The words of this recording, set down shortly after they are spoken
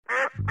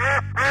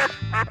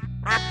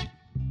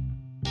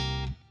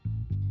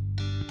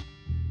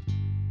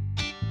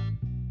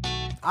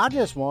I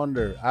just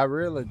wonder, I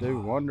really do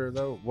wonder,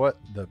 though, what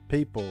the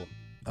people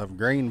of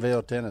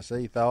Greenville,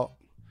 Tennessee thought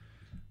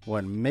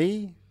when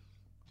me,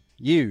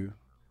 you,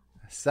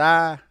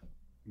 Cy,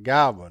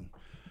 Godwin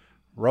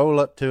roll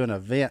up to an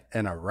event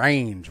in a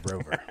Range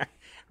Rover.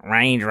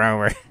 Range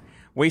Rover.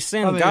 We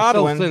send It's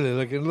Godwin. so silly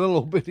looking,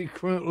 little bitty.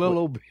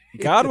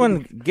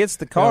 Godwin gets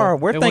the car.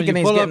 We're And when thinking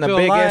you he's pull getting up a to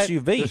big light,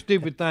 SUV. The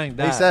stupid thing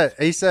dies.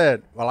 He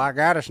said, well, I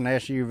got us an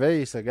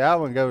SUV. So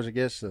Godwin goes and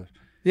gets the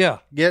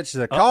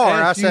a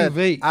car.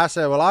 SUV. I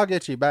said, well, I'll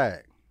get you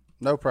back.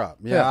 No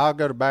problem. Yeah, I'll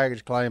go to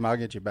baggage claim. I'll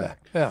get you back.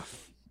 Yeah.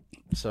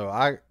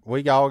 So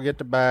we all get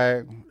the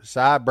bag.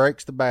 Cy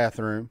breaks the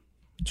bathroom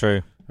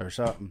True. or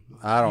something.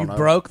 I don't know.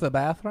 Broke the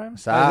bathroom?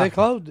 Cy, They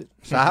closed it.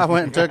 Cy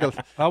went and took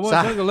a. I went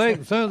and took a leak.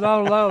 As soon as I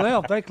was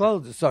left, they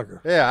closed the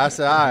sucker. Yeah, I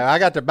said, all right, I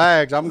got the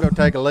bags. I'm going to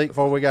take a leak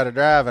before we got to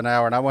drive an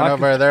hour. And I went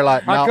over there. They're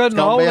like, no, it's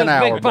going to be an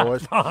hour,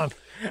 boys. I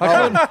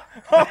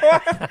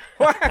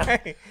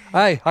couldn't.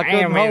 Hey, I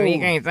couldn't hold. You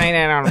can't say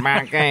that on the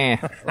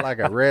podcast. Like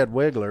a red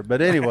wiggler.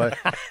 But anyway,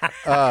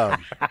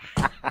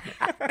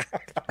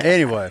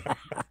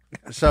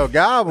 so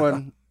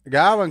Godwin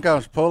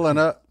comes pulling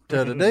up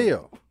to the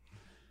deal.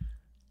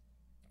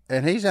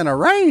 And he's in a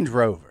Range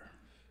Rover.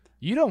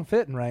 You don't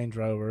fit in Range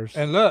Rovers.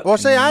 And look. Well,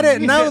 see, I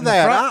didn't know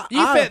that.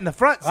 You fit in the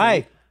front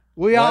seat.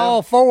 Hey,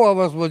 all four of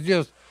us was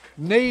just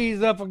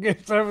knees up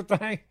against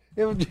everything.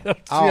 It was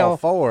just, All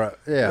four.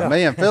 Yeah,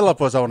 me and Philip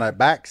was on that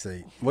back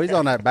seat. We was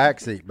on that back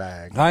seat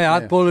bag. Hey,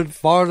 I'd pull it as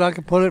far as I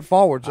could put it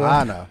forward. So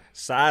I know.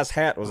 Size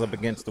hat was up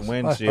against the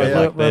windshield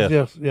I like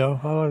this.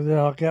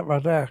 I kept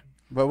right there.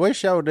 But we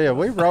sure did.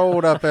 We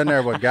rolled up in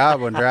there with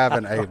Godwin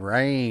driving a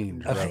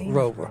Range Rover.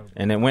 Rover.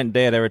 And it went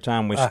dead every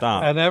time we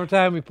stopped. And every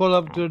time we pull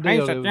up to the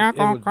deal, it would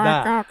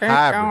die.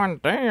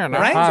 Hybrid.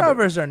 Range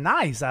Rovers are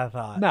nice, I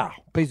thought. No,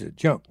 piece of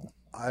junk.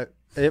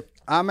 It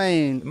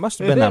mean, must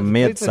have been a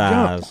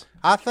mid-size.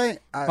 I think.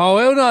 Oh,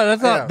 it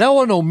was not, that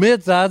wasn't no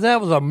mid-size.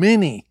 That was a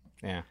mini.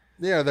 Yeah.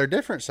 Yeah, they're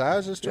different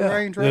sizes to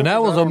Range Rover. And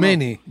that was a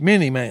mini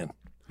man.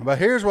 But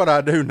here's what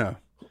I do know.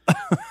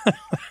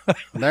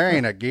 There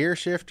ain't a gear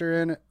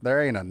shifter in it.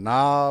 There ain't a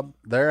knob.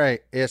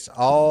 It's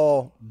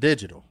all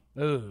digital.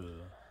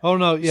 Oh,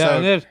 no, yeah. So-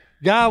 And this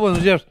guy was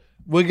just,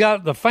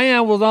 the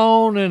fan was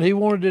on and he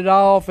wanted it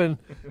off. And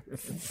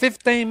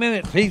 15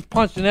 minutes, he's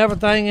punching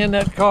everything in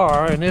that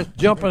car and it's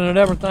jumping at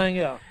everything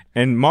else.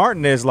 And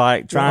Martin is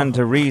like trying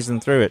to reason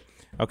through it.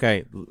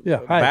 Okay,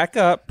 back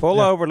up, pull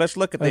over, let's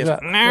look at this.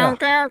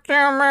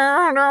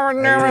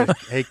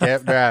 He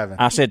kept driving.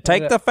 I said,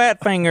 take the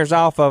fat fingers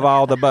off of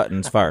all the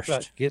buttons first.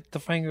 Right. Get the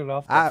fingers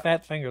off,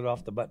 fat fingers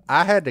off the button.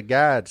 I had to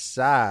guide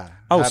Cy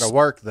how to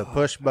work the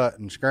push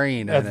button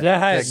screen in it.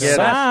 That's to get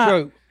it.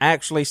 true.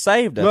 Actually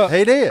saved us. Look,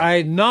 He did.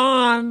 A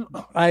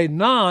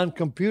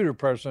non-computer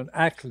person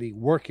actually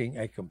working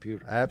a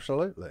computer.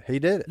 Absolutely. He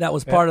did it. That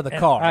was part of the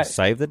car.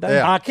 Saved the day.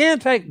 Yeah. I can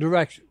take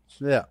directions.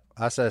 Yeah.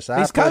 I said, Cy,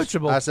 He's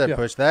coachable. I said,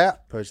 push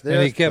that, push this,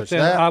 And he kept push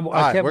saying, that. I All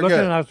right, kept we're looking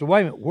good. and I said,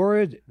 wait a minute, where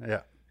is it?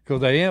 Yeah.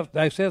 Because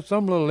they said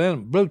some little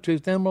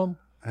Bluetooth emblem.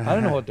 I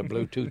didn't know what the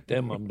Bluetooth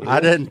emblem is. I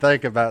didn't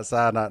think about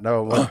Cy not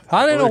knowing what.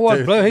 I didn't know what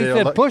Bluetooth He deal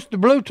said, looked- push the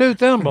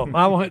Bluetooth emblem.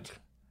 I went,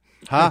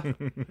 Huh?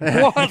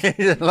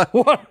 what?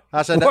 What?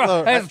 I said, that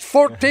little, There's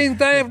 14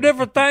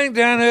 different things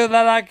down here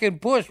that I can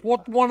push.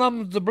 What one of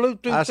them is the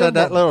Bluetooth I said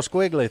that emblem? little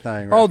squiggly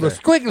thing right Oh, the there.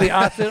 squiggly.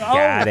 I said,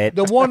 Got it.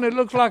 the one that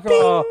looks like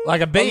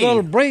a bee.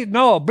 little brim.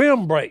 No, a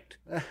brim brake.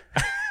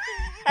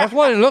 That's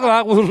what it looked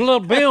like. Was a little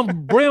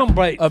brim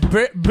brake. A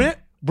bit.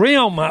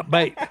 Brim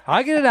bait.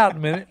 I get it out in a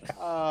minute.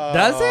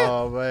 Does it?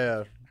 Oh,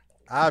 man.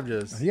 I'm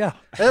just. Yeah.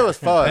 It was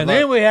fun. And Look.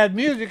 then we had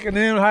music, and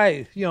then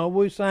hey,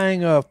 we sang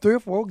 3 or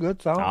 4 good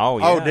songs. Oh,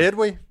 yeah. Oh, did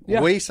we? Yeah.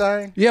 We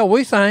sang? Yeah,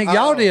 we sang.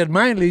 Y'all did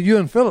mainly. You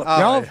and Philip.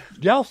 Oh,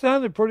 Y'all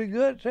sounded pretty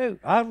good too.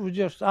 I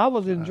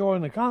was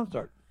enjoying the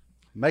concert.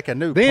 Make a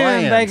new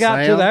Then plan, they got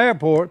to Sam. the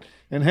airport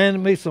and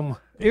handed me some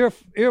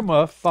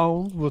earmuff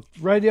phones with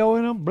radio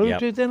in them,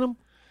 Bluetooth in them.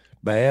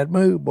 Bad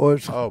mood,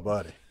 boys. Oh,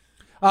 buddy.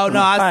 Oh,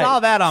 no, I saw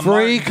that on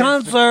Free Martin.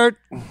 concert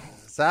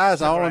Si's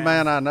the only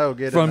man I know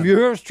get from it.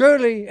 yours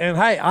truly. And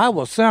hey, I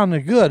was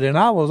sounding good, and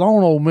I was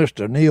on old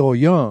Mr. Neil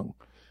Young.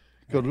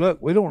 Because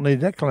look, we don't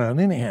need that clown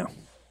anyhow.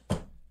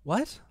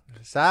 What?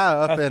 Si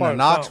up That's in part the of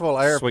Knoxville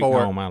Sweet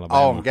Airport Home,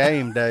 Alabama. on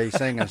game day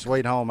singing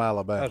Sweet Home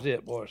Alabama. That's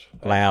it, boys.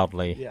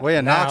 Loudly. We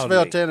in Loudly.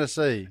 Knoxville,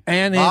 Tennessee.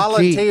 And in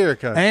Volunteer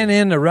key, country. and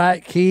in the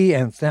right key,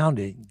 and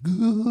sounding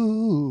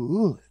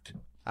good.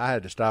 I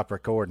had to stop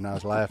recording. I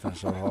was laughing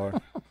so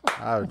hard.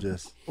 I was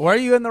just, Were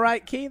you in the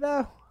right key,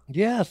 though?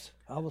 Yes,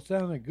 I was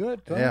sounding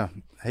good. Too. yeah.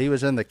 He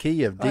was in the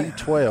key of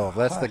D12.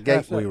 That's the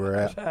gate we were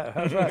at.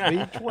 That's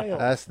right,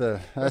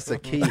 B12. That's the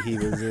key he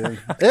was in.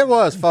 It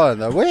was fun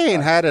though. We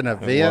ain't had an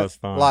event was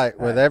fun. like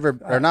with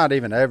or not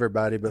even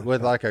everybody, but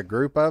with like a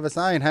group of us.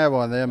 I ain't had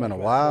one of them in a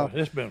while.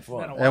 It's been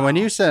fun. And when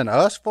you sent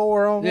us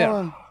 4 on Yeah.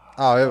 one,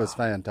 oh, it was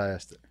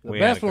fantastic. The We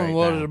had best a one great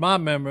was, time. in my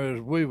memory,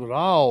 is we was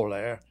all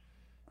there.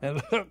 And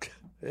look,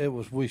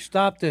 We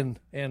stopped in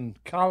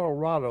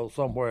Colorado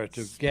somewhere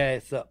to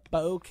gas up.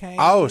 Spokane.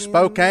 Oh,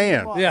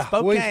 Spokane. Yeah,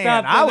 Spokane. we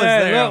stopped I was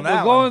there. there on Look,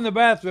 that we go one. in the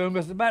bathroom.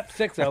 There's about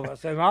 6 of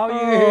us, and all you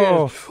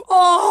hear is,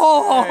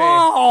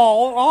 oh,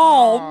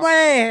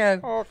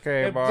 man.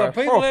 Okay, And boy. the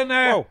people in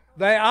there, Whoa.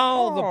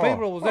 the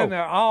people was in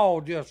there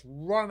all just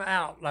run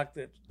out like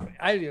the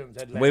aliens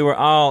had left. We were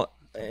all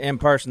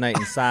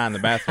impersonating Cy in the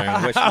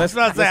bathroom. Which, let's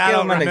about to say, I give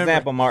don't him an remember.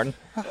 example, Martin.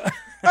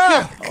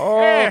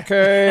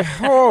 Okay.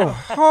 Oh.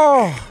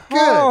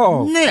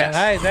 And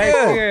hey,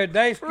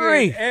 they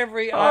scared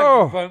every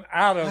occupant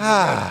out of the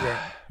restaurant.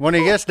 When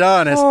he gets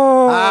done, it's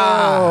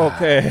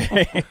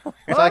Okay.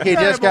 it's like he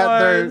just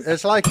got through.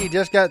 It's like he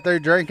just got through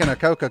drinking a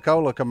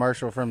Coca-Cola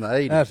commercial from the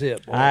 80s. That's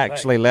it, boy. I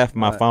actually left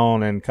my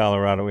phone in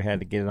Colorado. We had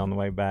to get it on the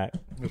way back.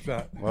 That's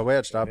right. Well, we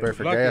had to stop there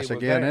for lucky gas it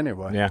was again there.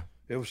 anyway. Yeah.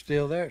 It was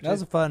still there. That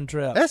was a fun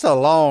trip. That's a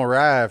long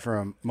ride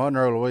from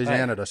Monroe,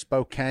 Louisiana to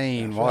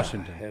Spokane,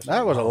 Washington.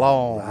 That was a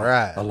long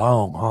ride. a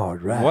long,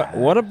 hard ride.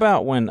 What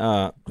about when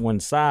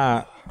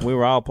Cy, we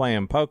were all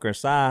playing poker,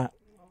 Cy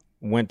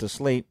went to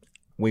sleep.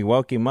 We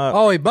woke him up.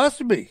 Oh, he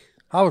busted me.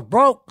 I was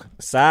broke.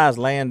 Cy's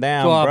laying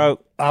down, So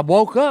broke. I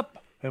woke up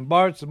and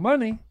borrowed some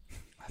money.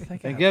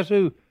 And guess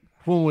who?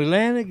 When we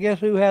landed, guess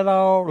who had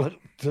all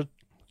the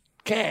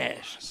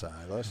cash?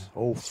 Silas.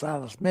 Old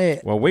Silas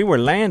Smith. Well, we were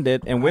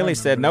landed, and Willie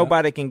said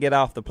nobody can get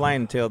off the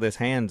plane until this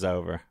hand's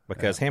over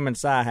because him and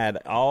Cy had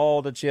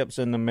all the chips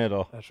in the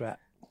middle. That's right.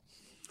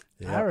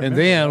 I And remember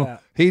then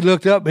that. he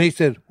looked up and he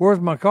said, "Where's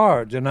my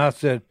cards?" And I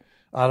said,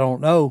 "I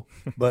don't know,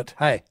 but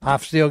hey,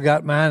 I've still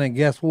got mine. And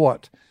guess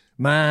what?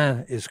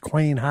 Mine is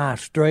clean high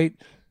straight.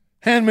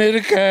 Hand me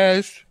the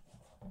cash."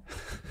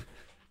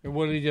 And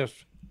Willie just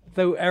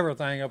threw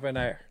everything up in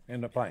there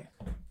in the plane.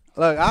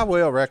 Look, I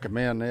will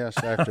recommend this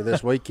after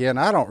this weekend.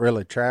 I don't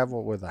really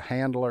travel with a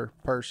handler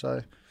per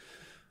se,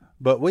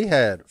 but we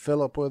had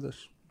Philip with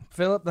us.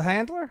 Philip the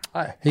handler?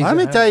 Let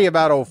me tell you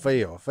about old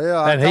Phil.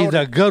 Phil, And he's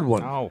a good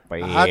one. Oh,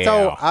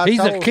 yeah. I He's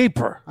told, a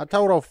keeper. I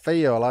told old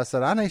Phil, I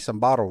said, I need some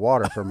bottled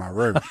water for my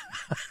room.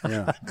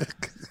 Yeah.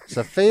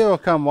 So Phil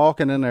come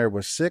walking in there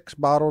with 6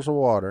 bottles of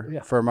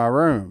water for my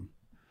room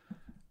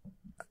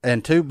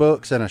and 2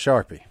 books and a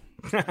Sharpie.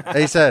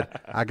 He said,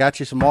 I got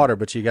you some water,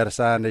 but you got to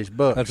sign these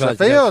books. That's So right, you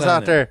gotta Phil's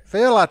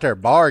sign out there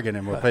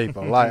bargaining with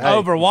people. Like, hey,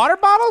 Over water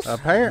bottles?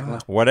 apparently.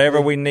 Whatever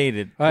we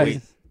needed, Hey.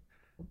 we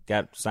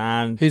got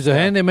signed. He's a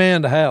handy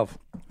man to have.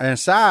 And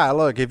Si,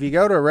 look, if you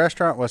go to a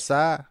restaurant with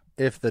Si,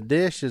 if the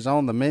dish is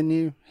on the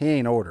menu, he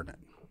ain't ordering it.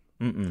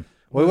 Mm-mm.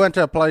 We went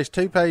to a place,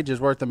 2 pages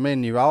worth of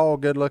menu, all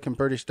good looking,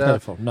 pretty stuff.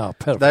 Pitiful. No,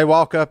 pitiful. They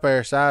walk up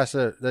there. Si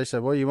said, "They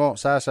said, what do you want?"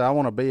 Si said, "I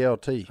want a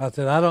BLT." I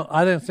said,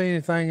 I didn't see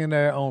anything in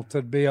there on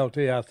to the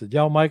BLT. I said,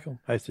 y'all make them?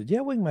 They said,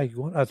 yeah, we can make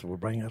you one. I said, well,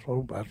 bring that's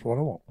what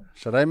I want.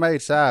 So they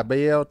made Si a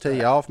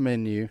BLT off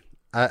menu.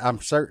 I'm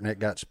certain it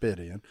got spit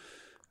in.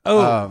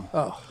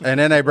 Oh, And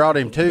then they brought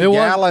him 2 it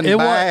gallon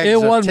bags it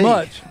of wasn't tea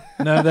much.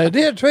 Now, they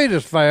did treat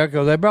us fair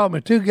because they brought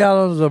me 2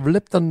 gallons of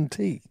Lipton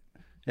tea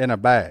in a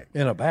bag.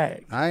 in a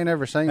bag. I ain't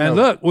ever seen And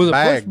no look, with a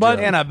bag push button,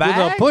 jug. In a with a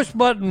bag? push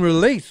button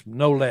release,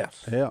 no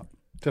less, Yeah.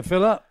 to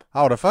fill up.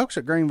 Oh, the folks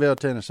at Greenville,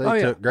 Tennessee Oh,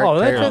 yeah. took great Oh,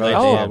 they care took of it.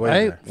 us Oh, while we were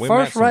hey. there. We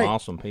First met some rate.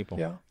 awesome people.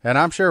 Yeah, And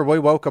I'm sure we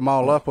woke them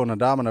all up when the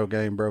domino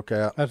game broke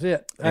out that's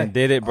it. And Hey.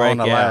 did it break on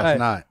the out? last Hey.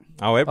 night.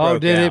 Oh, it broke Oh,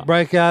 did out. it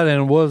break out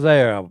and was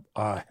there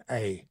a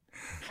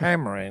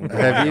hammering?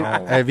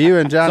 Have you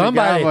and Johnny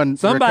Godwin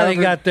somebody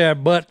recovered? got their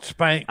butt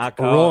spanked I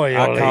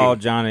royally. called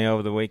Johnny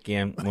over the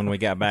weekend when we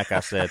got back. I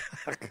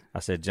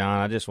said,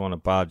 John, I just want to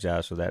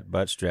apologize for that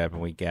butt strapping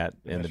we got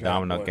in the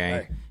domino boy.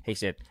 game. Hey. He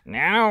said,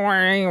 "No, we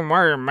ain't gonna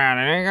worry about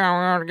it. Ain't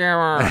gonna get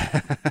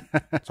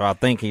one." So I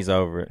think he's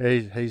over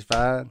it. He's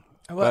fine.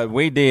 But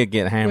we did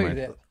get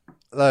hammered.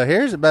 Look,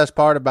 here's the best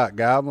part about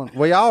Godwin.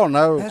 We all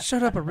know. That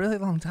showed up a really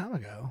long time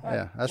ago.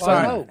 Yeah, that's Well,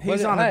 I fine. know,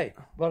 He's but on a- hey,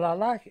 but I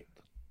like it.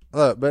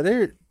 Look, but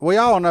here we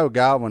all know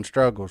Godwin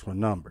struggles with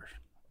numbers.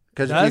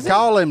 Because if Does you he?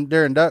 call him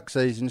during duck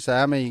season, say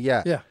how many you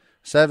got? Yeah.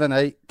 7,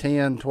 8,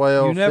 10,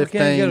 12, You never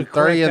can get a 15,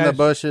 3 in correct the answer.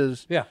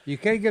 bushes. Yeah, you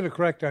can't get a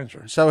correct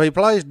answer. So he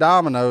plays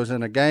dominoes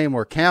in a game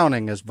where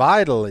counting is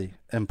vitally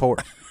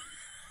important.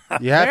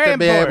 You have Very to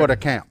be important. able to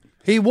count.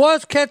 He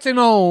was catching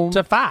on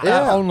To 5.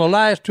 Yeah. on the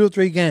last 2 or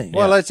 3 games.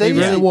 Well, it's he easy.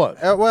 really was.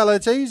 Well,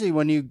 it's easy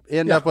when you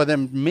end up with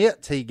them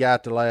mitts he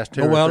got the last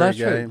 2 well, or that's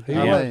 3 true. games. He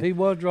I was mean, he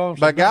was drawing.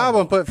 but some Godwin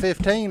numbers. put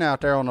 15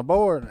 out there on the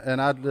board,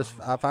 and I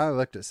finally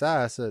looked at Si.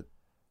 I said,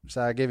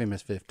 "Si, give him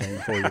his 15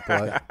 before you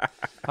play."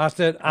 I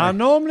said, I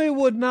normally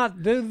would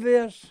not do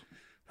this.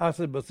 I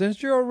said, but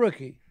since you're a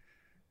rookie,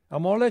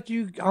 I'm gonna let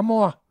you. I'm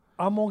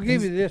gonna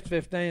give you this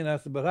 15. I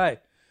said, but hey,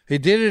 he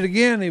did it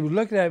again. He was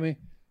looking at me,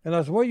 and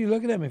I said, what are you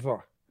looking at me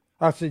for?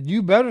 I said,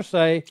 you better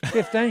say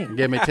 15.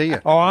 Give me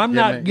 10. Or I'm Give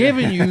not me-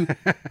 giving you.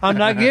 I'm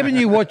not giving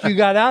you what you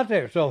got out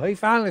there. So he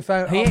finally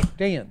found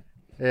 10.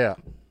 Yeah.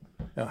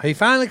 He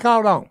finally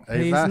caught on.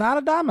 He He's fin- not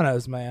a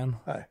Domino's man.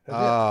 Hey, that's it.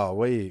 Oh,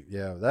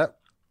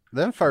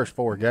 them first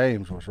 4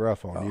 games was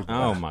rough on you.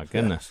 Oh my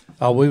goodness!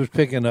 Oh, we was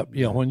picking up.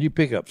 When you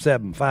pick up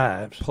 7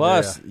 5s.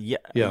 Plus, Yeah.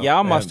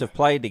 y'all must And- have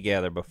played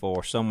together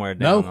before somewhere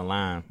down the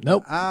line.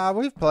 Nope.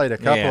 We've played a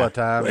couple Yeah. of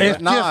times. It's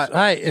but not, just,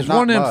 hey, it's not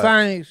one of them much.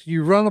 things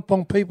you run up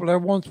on people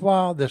every once in a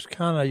while that's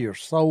kind of your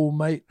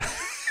soulmate.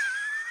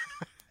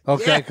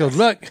 Okay, because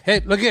look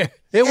at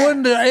it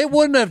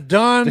wouldn't have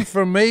done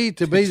for me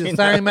to be the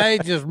same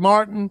age as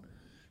Martin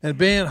and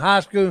be in high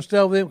school and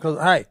stuff with him.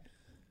 Because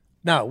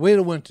no, we'd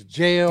have went to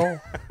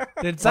jail.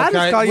 Did Si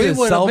just call you his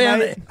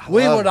soulmate?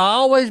 We would have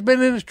always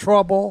been in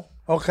trouble.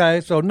 Okay,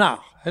 so no,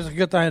 that's a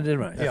good thing I did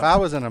right. If I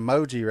was an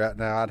emoji right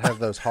now, I'd have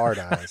those hard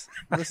eyes.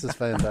 This is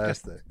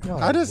fantastic.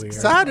 Si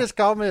just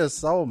called me a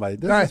soulmate.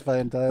 This is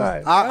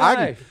fantastic.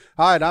 Right.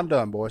 All right, I'm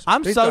done, boys.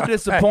 I'm so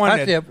disappointed.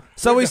 Hey, that's it.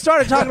 So we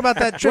started talking about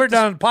that trip. We're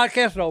done.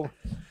 Podcast over.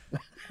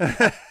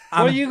 What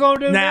are you gonna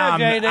do now,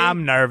 JD?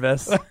 I'm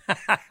nervous. Well,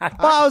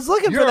 I was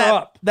looking You're for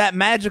up. that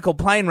magical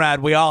plane ride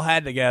we all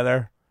had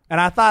together,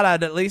 and I thought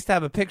I'd at least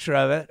have a picture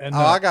of it. And,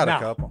 I got no. a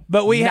couple.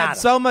 But we had Nada.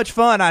 so much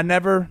fun, I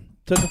never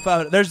took a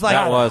photo. There's like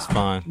That was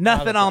fun.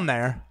 nothing on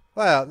there.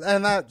 Well,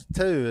 and that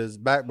too is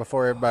back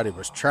before everybody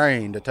was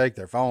trained to take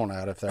their phone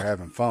out if they're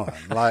having fun.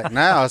 Like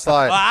now, it's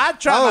like, Well, I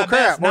try my oh crap,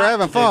 best we're not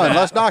having to do fun. that.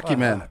 Let's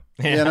document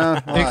it. You know,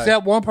 like,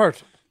 Except one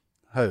person.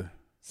 who?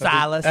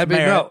 Silas, That'd be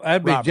Merritt,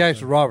 that'd be Robertson.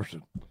 Jason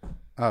Robertson.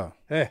 Oh,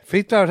 Yeah, if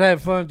he starts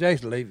having fun,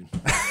 Jason leaving.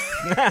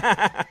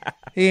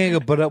 He ain't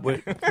gonna put up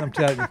with it. I'm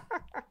telling you.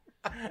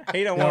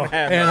 He don't You know, want to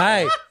have. and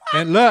hey,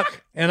 and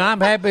look, and I'm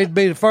happy to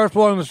be the first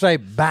one to say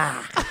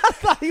bye.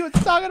 He was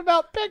talking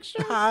about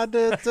pictures. I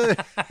did too.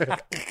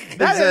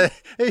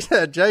 he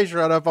said Jace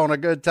run up on a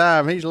good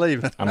time. He's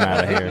leaving. I'm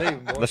out of here.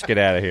 Let's get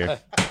out of here.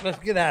 Let's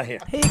get out of here.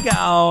 He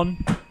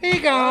gone. He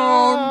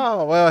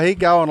gone. Oh well, he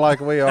going like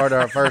we are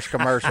to our first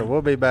commercial.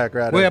 We'll be back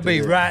right. We'll after be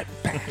this. right.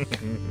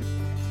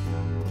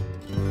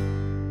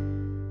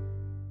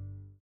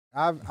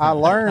 I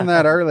learned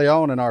that early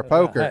on in our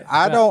poker. Hey,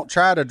 I hey. don't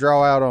try to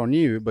draw out on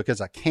you because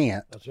I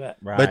can't, That's right.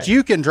 Right. but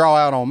you can draw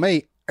out on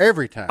me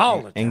every time. All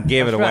the time. and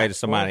give it That's away right. to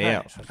somebody Well,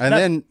 else.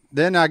 And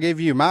then I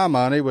give you my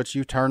money, which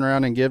you turn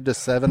around and give to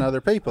 7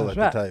 other people That's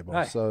at the right, table.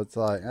 right. So it's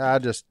like I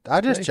just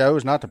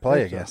chose not to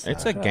play against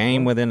It's that. a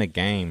game within a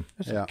game.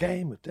 It's Yeah. a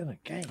game within a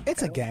game.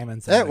 It's a game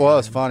inside. It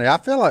was funny. I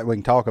feel like we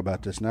can talk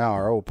about this now,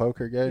 our old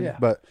poker game. Yeah.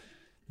 But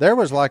there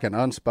was like an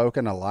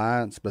unspoken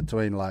alliance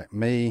between like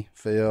me,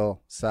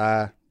 Phil,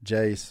 Cy,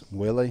 Jace,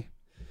 Willie.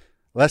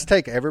 Let's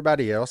take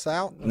everybody else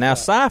out. Now,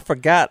 Si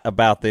forgot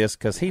about this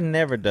because he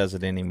never does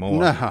it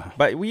anymore. No.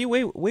 But we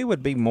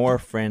would be more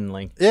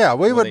friendly. Yeah,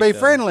 we would each be other.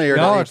 friendlier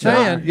Y'all to are each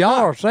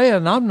other.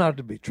 saying I'm not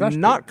to be trusted.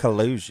 Not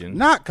collusion.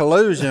 Not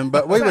collusion,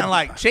 but we would. Sound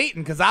like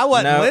cheating because I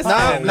wasn't No. listed.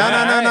 No, in no,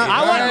 that. no, no, no.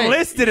 I wasn't Hey.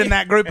 listed in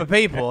that group of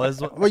people.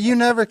 Well, you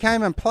never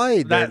came and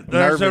played. There's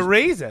nervous. a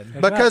reason.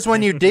 Because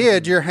when you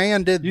did, your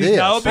hand did this.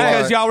 No,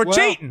 because Like- y'all were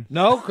cheating.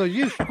 No, because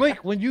you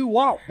squeak when you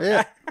walk.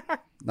 Yeah.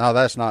 No,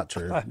 that's not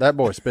true. That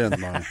boy spends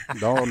money.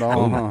 Don't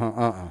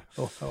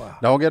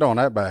get on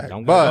that bag.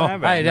 Don't get but on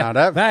that bag. now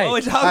that Hey, What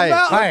we talking Hey,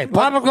 about? hey,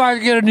 Papa going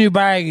to get a new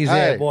bag. He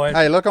said, hey, boy.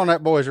 hey, look on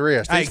that boy's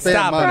wrist. Hey, He spent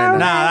stop money. it. now.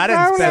 Nah, I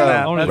didn't spend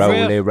that. On his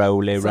That's- wrist.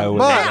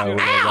 Roly.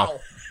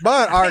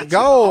 But our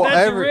goal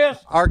That's the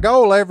wrist.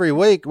 every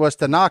week was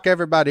to knock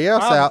everybody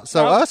else out,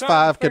 so I'm us trying to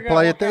 5 could figure out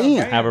play what at the kind of end.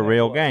 band Have a it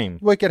real was. game.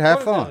 We could have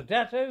What is fun. it, a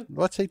tattoo?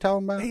 What's he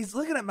talking about? He's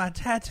looking at my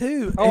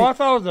tattoo. Oh, I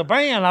thought it was a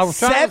band. I was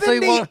trying to see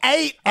what.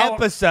 78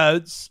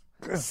 episodes.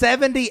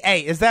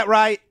 78. Is that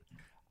right?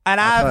 And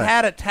I've think.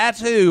 had a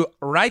tattoo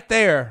right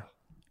there.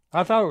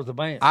 I thought it was a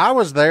band. I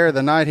was there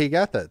the night he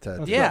got that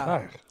tattoo. Yeah.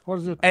 Hey, what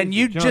is it? And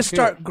you Junk just here?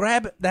 start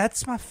grabbing.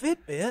 That's my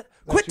Fitbit.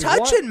 Quit your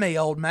what? touching me,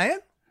 old man.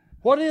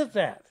 What is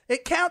that?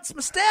 It counts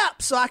my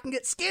steps so I can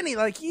get skinny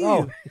like you.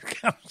 Oh, it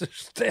counts the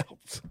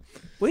steps.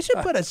 We should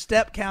put a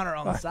step counter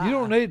on the side. You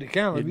don't need to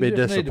count them. You'd You be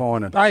just need to-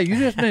 disappointed. Hey, you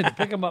just need to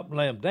pick them up and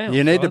lay them down.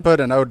 You need to son. put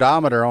an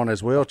odometer on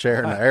his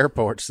wheelchair in the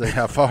airport to see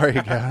how far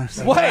he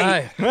goes. Wait,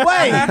 Hey.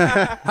 wait.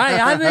 Hey,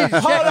 I need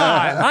to check.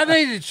 on. I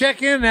need to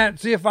check in that and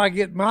see if I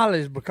get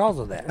mileage because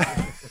of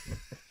that.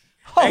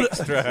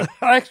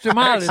 Extra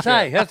mileage.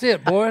 Hey, that's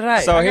it, boys.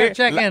 Hey, So I here, gotta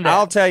check in that.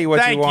 I'll tell you what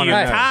Thank you want you.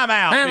 to know. Time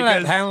out Handle that,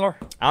 because handler.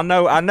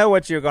 I know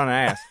what you're going to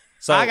ask.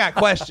 So I got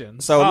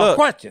questions. So look,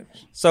 Questions.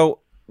 so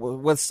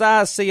with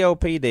size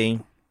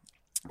COPD,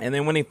 and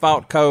then when he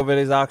fought COVID,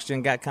 his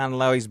oxygen got kind of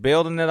low. He's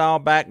building it all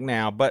back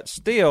now, but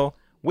still,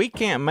 we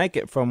can't make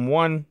it from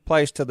one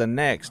place to the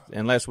next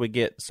unless we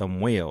get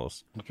some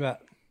wheels. That's right.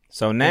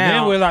 So And then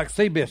now we're like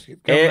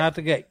Seabiscuit coming out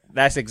the gate.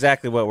 that's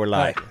exactly what we're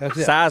like. Right, that's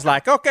it. Size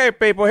like, okay,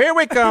 people, here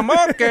we come.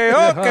 Okay,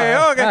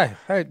 okay.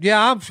 Hey,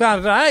 yeah, I'm trying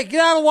to say, hey,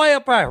 get out of the way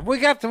up there. We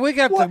got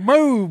to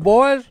move,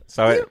 boys.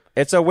 So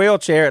it's a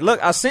wheelchair.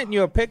 Look, I sent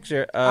you a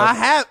picture. I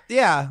have,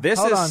 yeah. This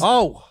Hold is- on.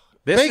 Oh,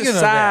 speaking of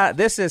that,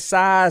 This is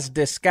size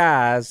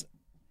disguise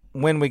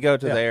when we go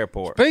to the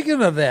airport.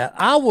 speaking of that,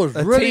 I was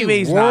The really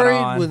TV's not worried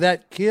on. with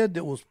that kid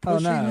that was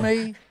pushing no.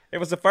 me. It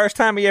was the first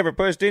time he ever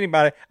pushed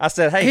anybody. I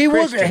said, "Hey, He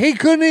Christian." he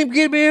couldn't even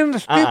get me in the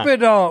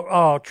stupid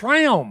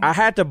tram. I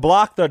had to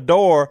block the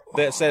door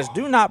that says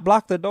 "Do not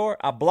block the door."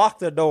 I blocked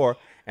the door,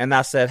 and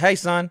I said, "Hey,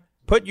 son,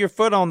 put your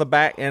foot on the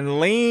back and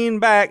lean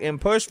back and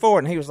push forward."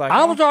 And he was like,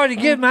 I was already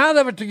getting out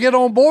of it to get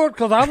on board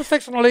because I was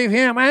fixing to leave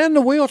him and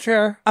the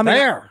wheelchair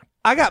there.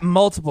 I got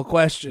multiple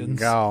questions.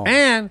 Gone.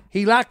 And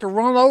he liked to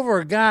run over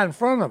a guy in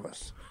front of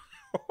us.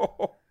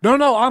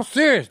 No, I'm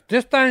serious.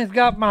 This thing's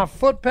got my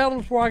foot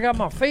pedals where I got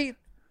my feet.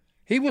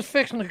 He was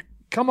fixing to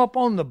come up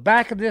on the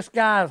back of this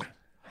guy's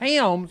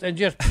hams and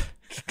just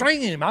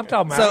stringing him. I'm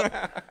talking about.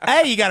 So,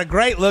 hey, you got a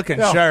great looking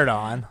shirt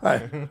on.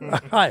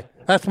 Hey,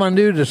 that's my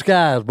new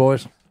disguise,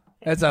 boys.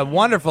 It's a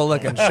wonderful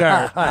looking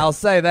shirt. I'll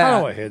say that. I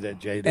don't want to hear that,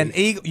 JD. An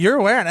eagle. You're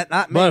wearing it,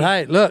 not me. But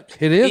hey, look,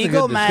 it is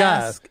Eagle a good disguise.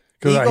 mask,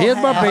 Because I eagle hid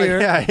my hat.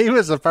 beard. Yeah, he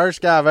was the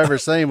first guy I've ever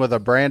seen with a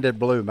branded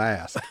blue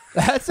mask.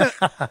 That's a,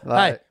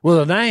 Hey, with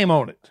a name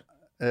on it.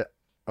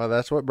 Well,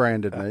 that's what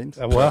branded means.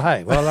 Well,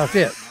 that's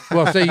it.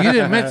 Well, see, you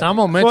didn't mention. I'm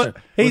gonna mention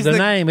he's with the the-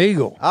 name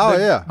Eagle. Oh,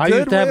 yeah. I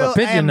used to have a Goodwill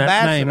pigeon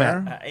that name.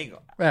 ambassador.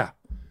 Eagle. Yeah,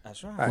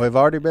 That's right. We've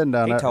already been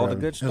down He that told road.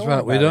 a good story. that's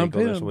right. We about done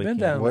Eagle this been weekend.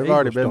 down. We've Eagle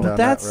already been story. down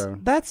that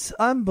road. that's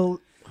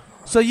unbelievable.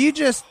 So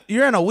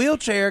you're in a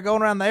wheelchair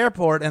going around the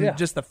airport and Yeah.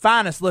 just the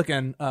finest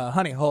looking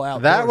honey hole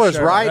out. That was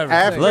right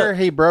after Look.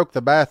 he broke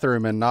the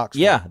bathroom in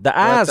Knoxville. Yeah, the Right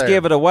eyes there.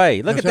 give it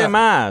away. Look That's at them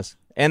eyes.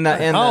 And the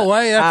Oh,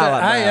 wait,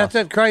 eyelash. that's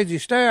that crazy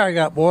stare I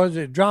got, boys.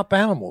 It drop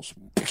animals.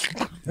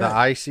 The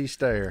icy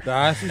stare. The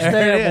icy There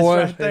stare, it is,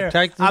 boys. right there. It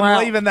takes them I'm out.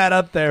 leaving that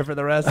up there for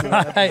the rest of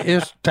it. Hey,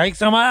 it takes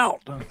them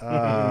out.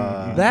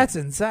 That's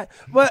insane.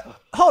 But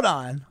hold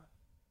on,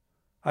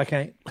 I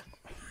can't.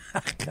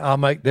 I'll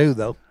make do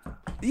though.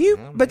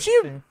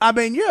 I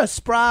mean, you're a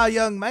spry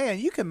young man.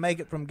 You can make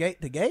it from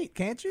gate to gate,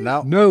 can't you?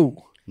 No.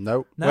 No,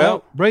 Nope. No.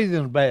 Well,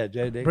 breathing's bad,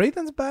 JD.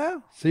 Breathing's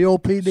bad.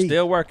 COPD.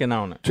 still working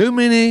on it. Too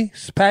many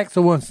packs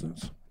of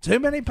Winston's Too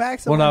many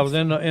packs. Of when I ones. was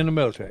in the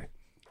military.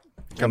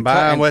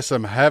 Combined with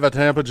some Have a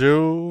Tampa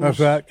Juice. That's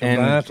right.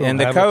 And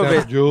the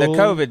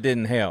COVID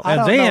didn't help. I And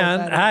don't know then,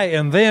 what that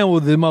and then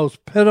with the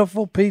most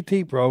pitiful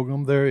PT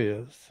program there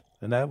is,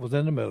 and that was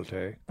in the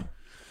military.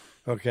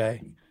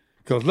 Okay,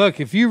 because look,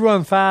 if you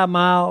run 5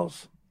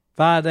 miles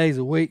 5 days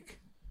a week,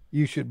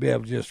 you should be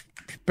able to just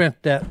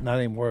sprint that and not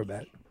even worry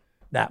about it.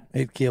 Nah,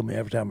 it'd kill me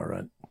every time I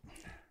run.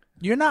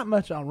 You're not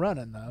much on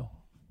running though.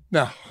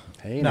 No,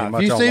 He ain't No,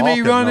 much if you on see me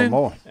walking running, no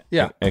more.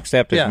 yeah,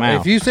 Except his yeah.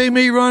 mouth. If you see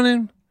me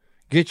running,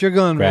 get your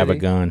gun Grab a ready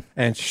gun.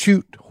 and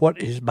shoot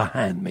what is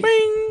behind me.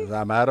 'Cause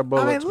I'm out of I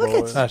bullets, mean, look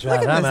boys. That's look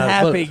right. at I'm this out of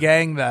happy bullets.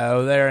 gang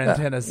though there in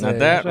Tennessee. Now, that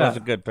That's was right. a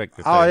good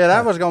picture. Oh, too. yeah,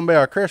 that was going to be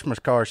our Christmas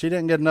card. She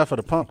didn't get enough of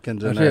the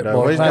pumpkins in That's there, it, though.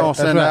 boy. He's going to That's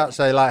send right. out,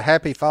 say, like,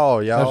 Happy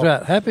Fall, y'all. That's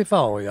right. Happy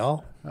fall,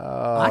 y'all.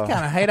 I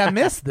kind of hate I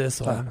missed this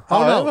one.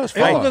 Oh, no, it was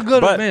it was fun. a good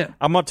But event.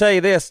 I'm gonna tell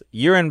you this: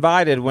 you're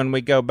invited when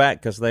we go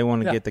back because they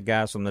want to Yeah. get the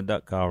guys from the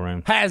duck call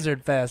room.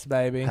 Hazard Fest,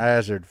 baby.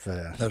 Hazard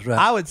Fest. That's right.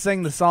 I would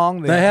sing the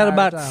song. They had entire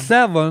about time.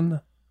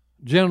 7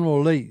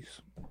 General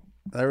Lees.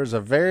 There was a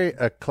very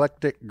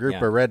eclectic group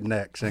Yeah. of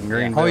rednecks in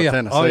Greenville, Oh, yeah.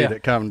 Tennessee Oh, yeah.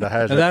 that come to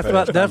Hazard And that's Fest.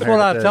 what that's I'm here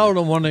what to I tell told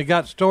you. them when they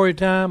got story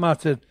time. I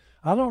said,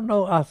 I don't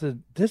know. I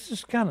said, this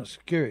is kind of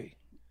scary.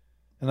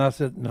 And I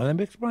said, no, let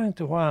me explain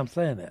to why I'm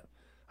saying that.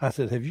 I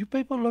said, have you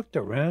people looked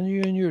around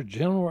you in your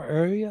general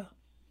area?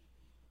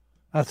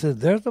 I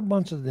said, there's a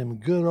bunch of them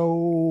good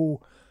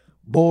old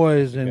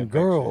boys and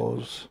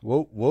girls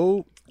Whoop,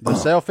 whoop. The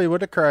selfie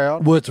with the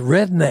crowd. with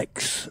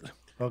rednecks.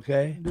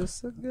 Okay.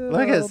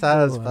 Look at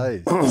Si's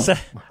face.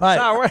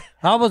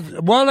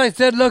 Hey, they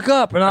said look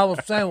up, and I was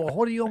saying, well,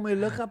 what do you want me to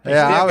look up?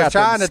 Yeah, I still was got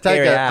trying them to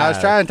take scary I was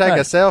eyes. trying to take Hey.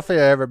 a selfie of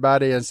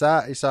everybody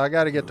inside, so I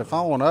got to get the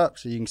phone up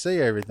so you can see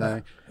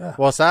everything.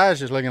 Well, Si's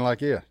just looking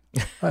like you,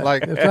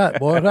 like That's right,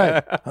 boy.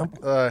 Hey,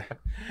 I'm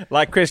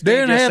Like Chris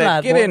Deer in just said,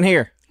 headlights, get boy. in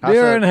here. I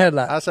deer said- in the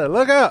headlights. I said,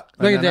 look up.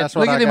 And Look at then that. that's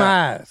what Look I at them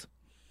got. eyes.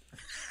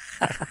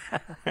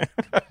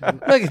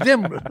 Look at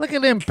them. Look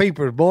at them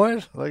peepers,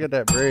 boys. Look at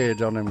that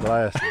bridge on them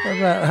glasses.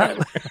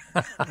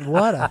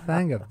 What a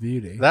thing of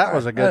beauty. That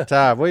was a good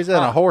time. We was in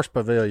a horse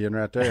pavilion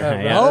right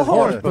there. Yeah, Oh, that's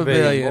horse good.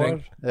 pavilion.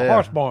 boys. Yeah.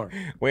 Horse barn.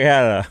 We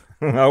had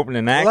a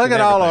opening act. Look and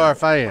at all of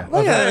everything. our fans.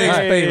 Look at these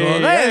Hey, people.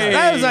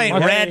 hey, Those ain't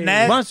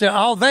rednecks. Bunch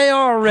of, they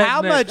are rednecks.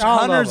 How much all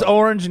of Hunter's them.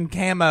 orange and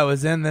camo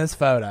is in this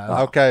photo?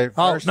 Okay,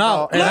 Oh, first no. of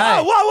all, And Whoa,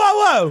 hey,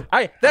 whoa.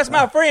 Hey, that's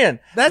my friend.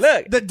 That's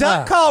Look, the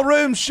duck call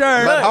room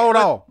shirt. but hold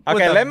on.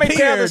 okay, with let a me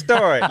tell the beard.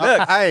 story.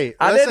 Look, Hey,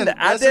 I listen, didn't.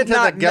 I listen did to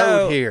not the goat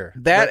know here.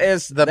 That the,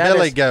 is the that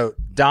Billy is goat.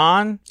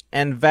 Don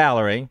and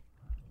Valerie.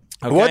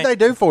 Okay? What'd they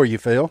do for you,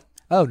 Phil?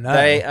 Oh,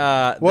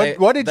 no.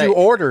 What did you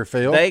order,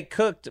 Phil? They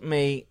cooked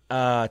me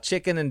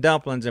chicken and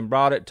dumplings and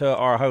brought it to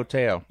our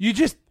hotel. You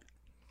just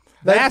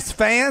asked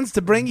fans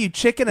to bring you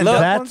chicken and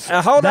Look, dumplings?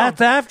 that's, hold on. that's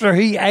after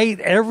he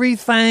ate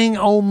everything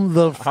on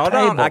the Hold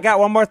table. on, I got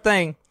one more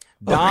thing.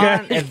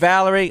 Don Okay. and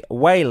Valerie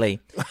Whaley,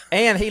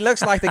 and he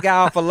looks like the guy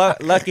off of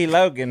Lucky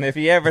Logan. If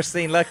you ever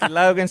seen Lucky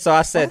Logan, so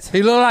I said.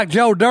 He looked like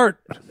Joe Dirt.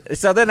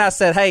 So then I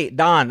said, "Hey,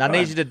 Don, I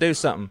need you to do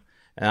something."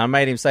 And I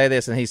made him say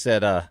this, and he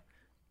said,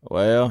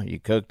 well, you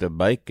cooked the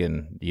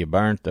bacon, you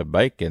burnt the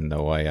bacon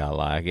the way I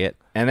like it."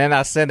 And then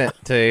I sent it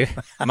to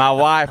my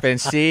wife,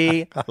 and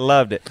she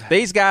loved it.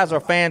 These guys are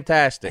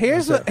fantastic.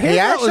 Here's what He was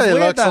actually weird,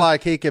 looks though.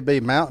 like he could be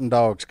Mountain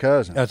Dog's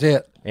cousin. That's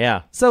it.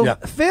 Yeah. So Yeah.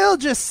 Phil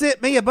just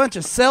sent me a bunch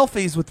of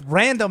selfies with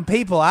random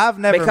people I've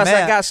never Because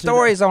met. I got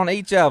stories on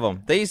each of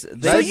them. These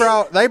They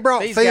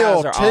brought these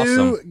Phil guys 2 are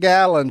awesome.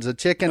 gallons of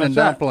chicken and That's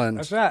right.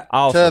 dumplings That's right.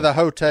 Awesome. to the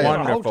hotel.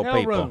 Wonderful Hotel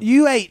people. room.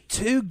 You ate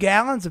 2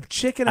 gallons of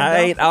chicken and I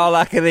ate dumplings? all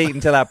I could eat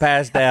until I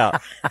passed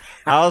out.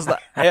 I was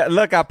like,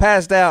 look, I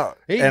passed out,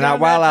 He's and done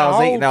while that I the was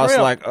whole eating, I was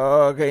trip. like,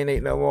 oh, I can't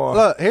eat no more.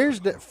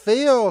 Look,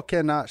 Phil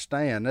cannot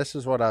stand. This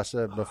is what I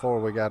said before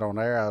we got on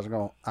air.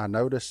 I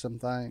noticed some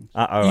things.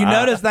 Uh-oh. You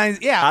notice things?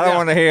 Yeah. I don't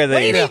want to hear We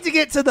these. need to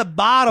get to the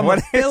bottom What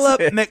of is Philip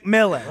it?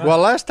 McMillan. Well,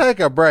 let's take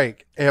a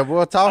break and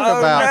we'll talk Oh,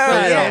 about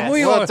no. Phil. Yeah,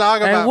 We'll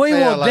talk about and we Phil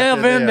will delve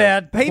after in this.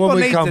 that People when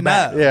we need come to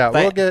back. know. Yeah,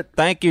 we'll get.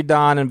 Thank you,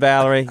 Don and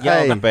Valerie.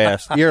 Y'all the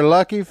best. You're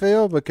lucky,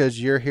 Phil,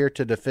 because you're here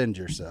to defend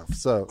yourself.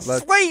 So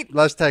Sweet.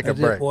 let's take a That's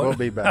it, break. boy. We'll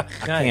be back.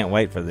 Can't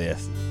wait for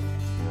this.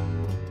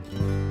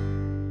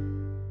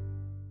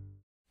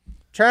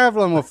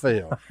 Traveling with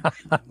Phil.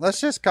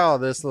 Let's just call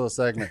this little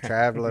segment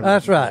 "Traveling."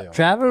 That's with right. Phil.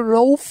 Traveling with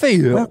old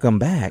Phil. Welcome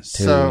back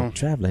to So-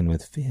 Traveling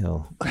with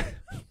Phil.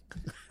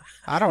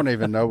 I don't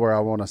even know where I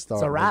want to start.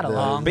 It's a ride with this.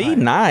 along. Be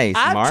nice,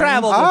 I've Martin.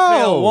 traveled with Oh.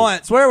 Phil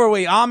once. Where were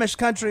we? Amish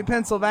country,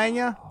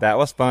 Pennsylvania. That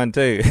was fun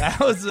too. That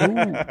was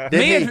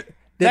Did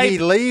he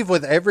leave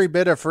with every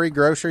bit of free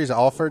groceries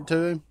offered to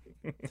him?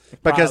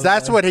 Because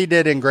that's what he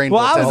did in Greenville,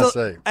 Well, I was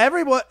Tennessee.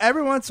 every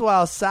once in a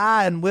while,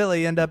 Cy and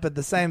Willie end up at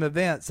the same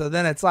event. So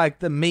then it's like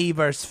the me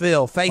versus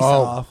Phil face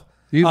off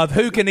of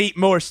who can eat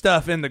more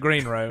stuff in the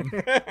green room.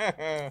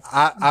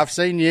 I've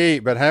seen you eat,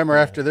 but Hammer,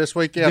 after this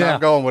weekend, Yeah. I'm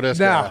going with this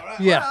Now, guy.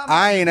 yeah.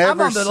 I ain't I'm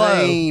ever on the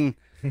low. seen.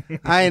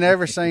 I ain't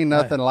ever seen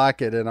nothing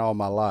like it in all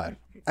my life.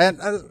 And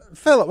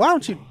Philip, why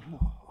don't you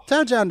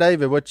tell John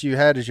David what you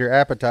had as your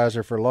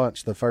appetizer for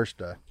lunch the first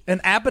day?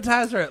 An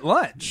appetizer at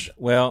lunch.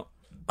 Well,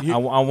 I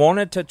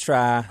wanted to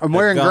try. And the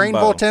we're in gumbo.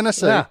 Greenville,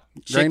 Tennessee. Yeah.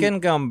 Chicken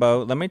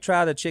gumbo. Let me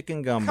try the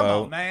chicken gumbo.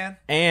 Come on,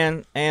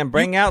 man. And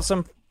bring out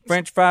some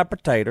French fried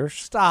potatoes.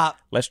 Stop.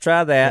 Let's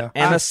try that.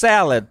 And a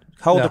salad.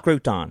 Hold the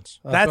croutons.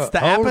 That's the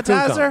Hold the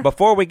appetizer. crouton.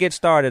 Before we get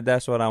started,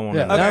 that's what I want to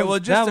Yeah, know. Okay, that, well, was-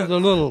 just that was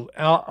a little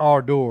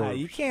hors d'oeuvre.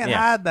 You can't Yeah.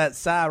 hide that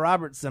Cy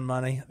Robertson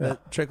money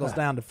that trickles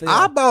down to Phil.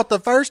 I bought the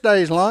first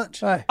day's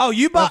lunch. Hey, Oh,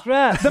 you bought?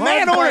 That's right. The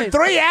man Martin ordered paid.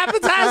 3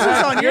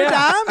 appetizers on your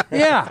dime.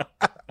 yeah.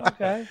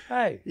 Okay.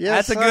 Hey.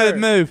 Yes, That's a sir. good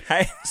move.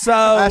 Hey, So,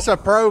 That's a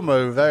pro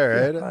move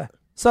there, ain't it?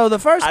 so the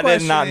first I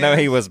question did not know is-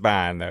 he was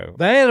buying though.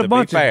 They had to a be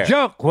bunch fair. of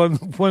junk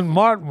when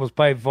Martin was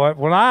paid for it.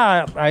 When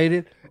I ate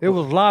it, it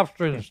was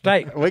lobster and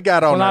steak. We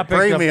got on When I that picked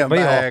up the premium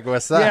bill. bag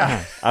with that.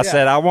 Yeah. I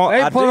said I want.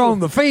 They I put do. on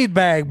the feed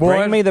bag, boy.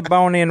 Bring me the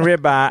bone-in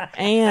ribeye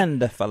and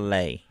the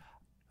fillet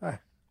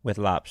with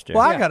lobster.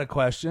 Well, I got a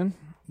question.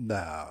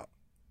 No.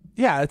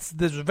 Yeah, this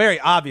is a very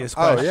obvious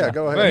Oh, question. yeah,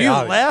 go ahead. Very You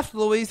obvious. left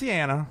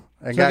Louisiana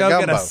And to got go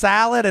get gumbo. a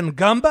salad and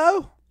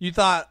gumbo? You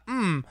thought,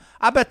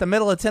 I bet the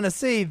middle of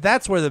Tennessee,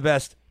 that's where the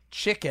best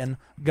chicken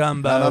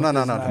gumbo No.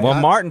 is made. Well,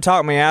 Martin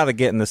talked me out of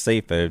getting the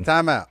seafood.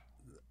 Time out.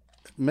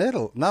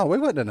 Middle? No, we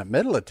wasn't in the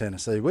middle of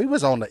Tennessee. We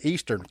was on the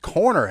eastern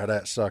corner of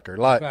that sucker.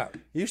 Like, Right.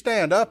 you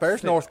stand up,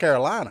 there's North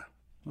Carolina.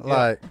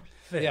 Like,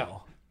 Yeah.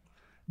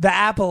 The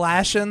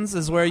Appalachians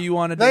is where you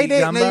wanted to they eat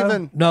didn't gumbo?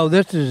 even. No,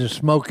 this is the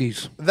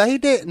Smokies. They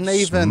didn't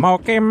even.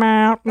 Smoky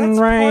Mountain That's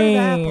part of the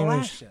Range.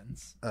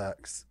 Appalachians.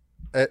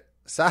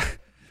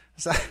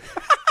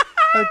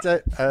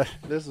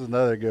 This is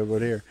another good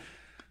one here.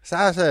 Si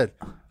said,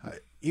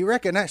 "You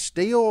reckon that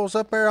steel's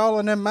up there all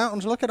in them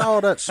mountains? Look at all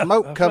that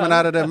smoke coming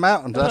out of them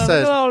mountains." I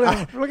said,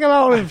 Look at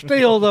all them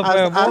steels up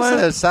there, boy.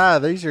 I said,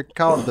 "Si, these are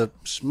called the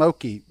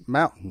Smoky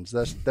Mountains.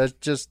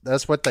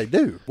 That's what they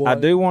do." I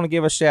do want to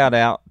give a shout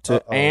out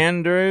to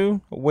Andrew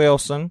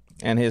Wilson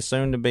and his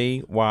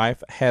soon-to-be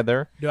wife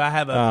Heather. Do I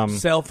have a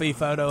selfie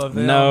photo of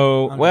them?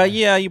 No, Okay. well,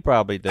 yeah, you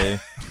probably do.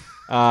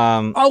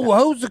 Oh,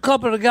 well, who's the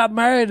couple that got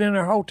married in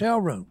their hotel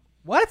room?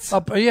 What?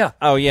 Up, yeah.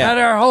 Oh, yeah. At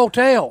our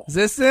hotel. Is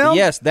this them?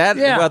 Yes, that.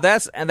 Yeah. Well,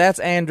 that's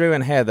Andrew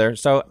and Heather.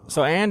 So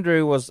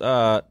Andrew was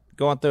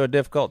going through a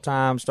difficult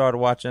time. Started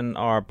watching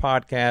our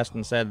podcast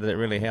and said that it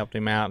really helped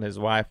him out. His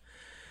wife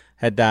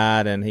had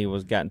died, and he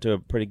was got into a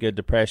pretty good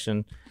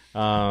depression.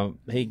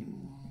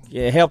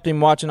 It helped him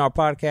watching our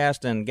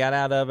podcast and got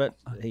out of it.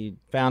 He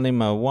found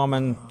him a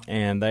woman,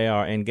 and they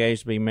are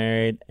engaged to be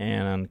married.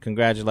 And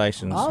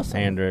congratulations, Awesome.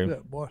 Andrew.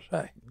 Good boy,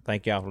 say.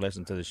 Thank y'all for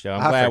listening to the show.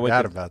 I'm I glad we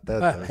forgot could about that.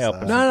 Though, help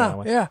Si. us.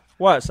 No, yeah.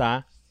 What, Si?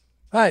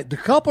 Hey, the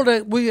couple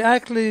that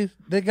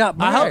they got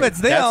married. I hope it's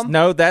them.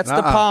 That's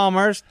the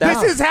Palmers.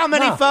 This is how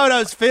many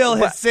photos Phil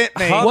has sent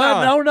me. Hold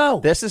Well, on. no.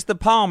 This is the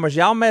Palmers.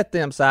 Y'all met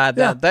them, side.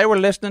 Yeah. They were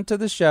listening to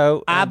the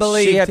show. I and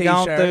believe she had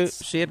gone T-shirts.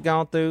 through. She had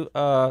gone through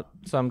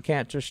some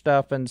cancer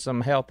stuff and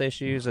some health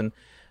issues, and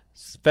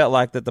felt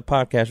like that the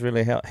podcast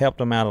really helped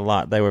them out a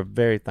lot. They were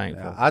very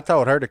thankful. I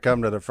told her to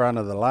come to the front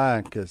of the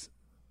line because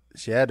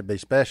she had to be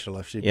special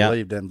if she Yeah.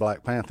 believed in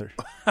Black Panther.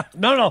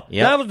 No.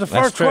 Yep, That was the that's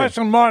first true.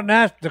 question Martin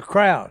asked the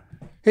crowd.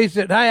 He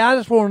said, "Hey, I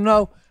just want to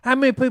know how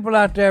many people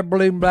out there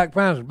believe in Black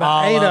Panther." About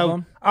All 8 of of them.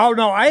 them. Oh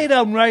no, 8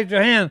 of them raised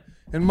their hand.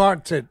 And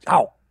Martin said,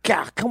 "Oh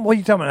God, come on, what are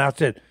you talking about?" I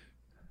said,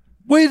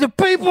 "We the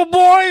people,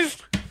 boys."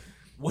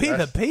 We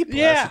the people.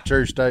 Yeah. That's a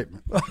true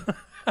statement.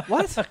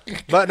 What?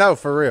 But no,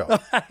 for real.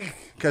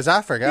 Because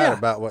I forgot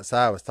about what Si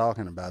was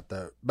talking about,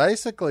 though.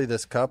 Basically,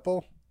 this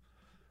couple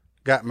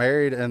got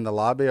married in the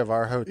lobby of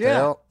our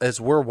hotel as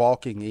we're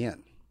walking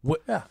in.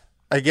 Yeah.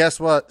 Hey, guess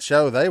what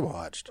show they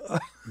watched?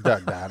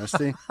 Duck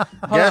Dynasty.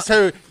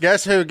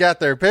 Guess who got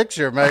their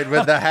picture made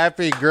with the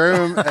happy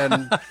groom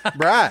and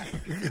bride?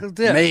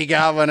 Me,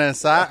 Galvin, and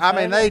Si. I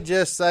mean, they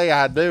just say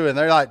I do, and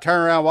they're like,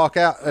 turn around, walk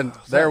out, and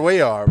there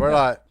we are. We're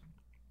like,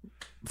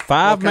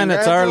 5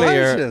 minutes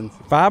earlier,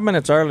 congratulations. 5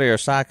 minutes earlier,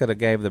 Si could have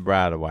gave the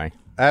bride away.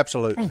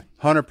 absolutely,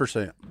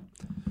 100%.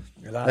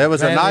 It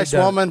was a nice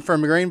woman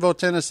from Greenville,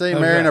 Tennessee,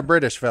 marrying a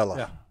British fella.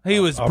 Yeah. He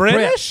was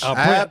British?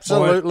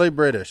 Absolutely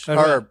British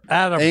or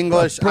Adam,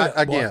 English. Brit,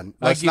 Again,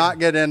 boy. let's not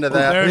get into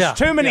that. There's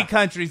too many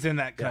countries in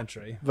that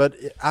country. But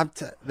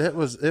it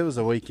was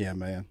a weekend,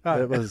 man.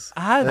 It was.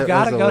 I've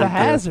got to go to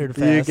Hazard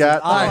Fest. You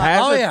got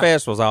Hazard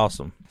Fest was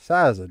awesome.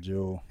 size of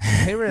jewel.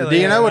 He really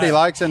Do you know what he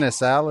likes in his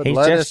salad? He's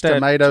Lettuce, just a-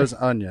 tomatoes,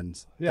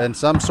 onions, and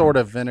some sort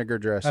of vinegar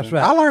dressing. That's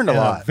right. I learned a And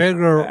lot.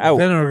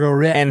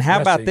 Vinaigrette And how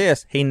about dressing.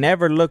 this? He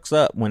never looks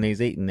up when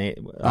he's eating it.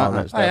 All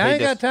that stuff. Hey, I He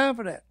ain't just- got time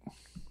for that.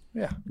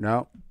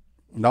 No,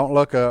 don't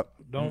look up.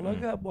 Don't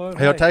look up, boy.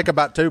 He'll Hey. take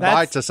about two That's-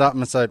 bites of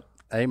something and say,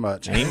 "Ain't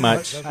much." Ain't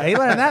much. He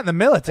learned that in the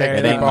military.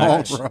 It ain't Keep on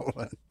much.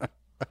 rolling.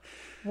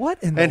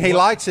 What in the And he world?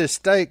 likes his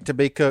steak to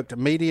be cooked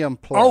medium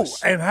Oh,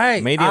 plus. and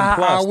hey, Medium I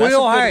plus. will. That's a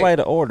good Hey, way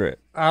to order it.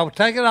 I'll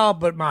take it off,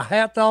 but my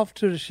hat's off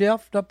to the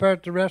chef up there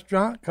at the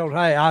restaurant. Cause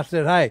hey, I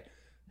said, hey,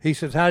 he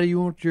says, how do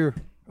you want your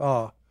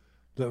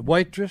the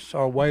waitress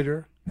or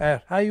waiter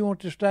asked, how you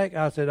want your steak?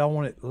 I said, I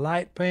want it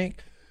light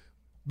pink.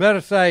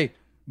 Better say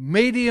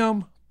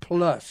medium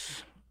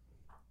plus.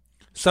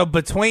 So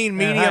between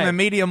medium hey. and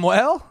medium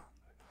well?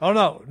 Oh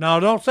no,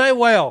 don't say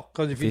well,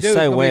 because if you you do,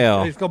 say it's gonna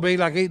well- it's gonna be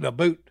like eating a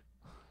boot.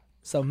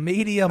 So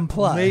medium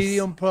plus.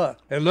 Medium plus.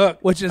 And look,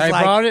 Which is they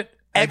like brought it,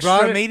 they extra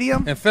brought it,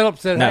 medium? And Philip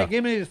said, No. hey,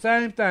 give me the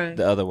same thing.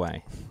 The other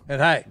way.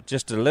 And hey,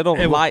 Just a little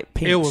it was- light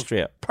pink it was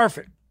strip.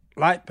 perfect,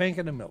 light pink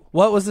in the middle.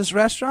 What was this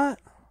restaurant?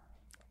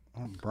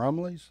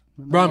 Brumley's?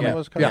 Brumley, That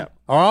was called? yeah.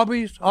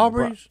 Arby's.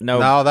 No,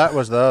 No, that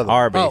was the other.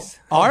 Arby's.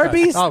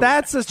 Arby's? Arby's.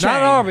 That's a chain.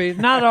 Not Arby's,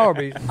 not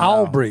Arby's.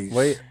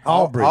 Albri's.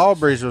 Albri's.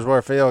 Albri's was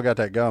where Phil got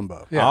that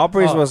gumbo. Yeah.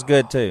 Aubrey's was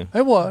good too.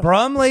 It was.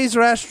 Brumley's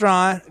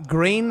Restaurant,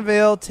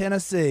 Greenville,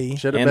 Tennessee.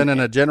 Should have And- been in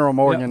a General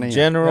Morgan Inn.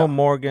 General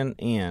Morgan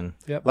Inn.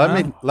 Yep.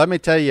 Let me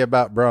tell you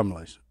about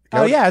Brumley's.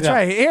 Oh, yeah, that's yeah.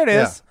 right. Here it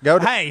is. Yeah. Go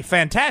to- Hey,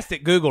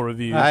 fantastic Google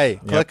review.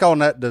 Hey, click on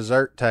that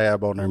dessert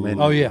tab on their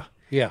menu. Oh yeah,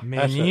 yeah.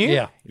 That's it. Menu?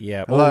 Yeah,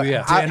 Yep. Oh, Look,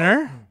 yeah.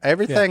 Dinner.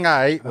 everything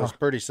I ate was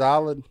pretty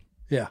solid,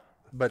 yeah.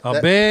 but A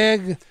that,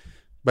 big,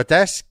 but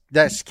that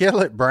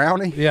skillet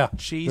brownie. yeah.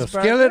 Cheeseburger? The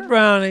skillet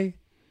brownie,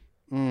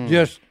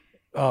 just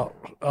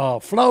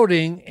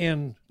floating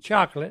in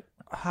chocolate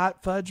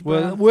Hot fudge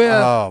with brownie.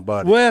 Oh,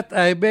 buddy. with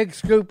a big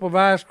scoop of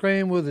ice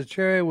cream with a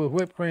cherry with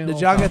whipped cream. Did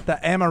on y'all top. get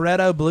the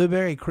amaretto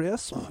blueberry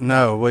crisp?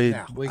 No, we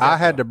I got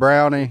had the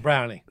brownie.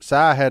 brownie? Si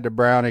had the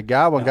brownie.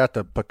 Godwin got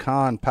the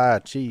pecan pie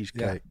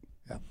cheesecake.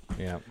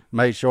 Yep.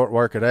 Made short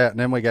work of that, and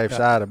then we gave Si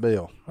the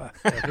bill.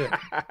 That's it.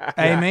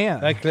 Amen.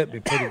 They clipped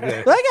me pretty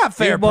good. They got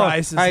fair These boys-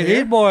 prices Hey, here.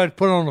 these boys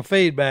put on the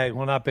feed bag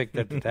when I picked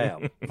up the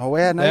tab. Oh, we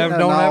hadn't They eaten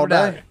don't all ever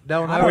day. know.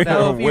 Don't I ever don't know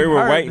know. if We you've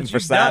were heard, waiting but for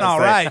you've done Si to all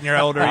say- right in your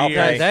older I'll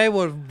years. pay.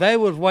 They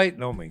was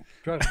waiting on me.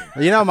 Trust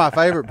me. You know my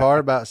favorite part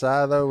about Si,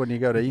 though, when you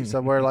go to eat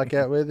somewhere like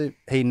that with him?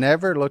 He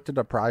never looked at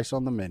the price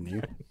on the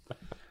menu.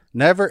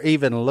 Never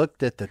even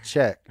looked at the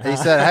check. He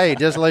said, hey,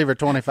 just leave her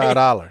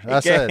 $25. I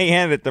He said,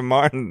 handed it to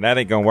Martin. That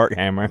ain't gonna work,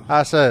 Hammer.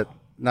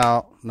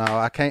 no,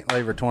 I can't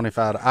leave her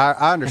 $25.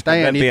 I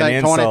understand That'd you be an think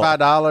insult.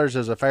 $25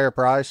 is a fair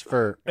price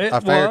for It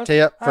a fair was.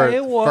 tip for, Hey,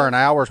 it was. for an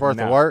hour's worth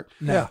of No. work.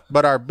 Yeah.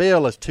 But our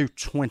bill is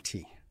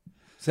 $220.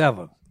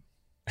 7.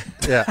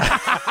 Yeah.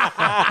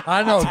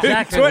 I know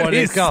exactly what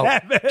it's called.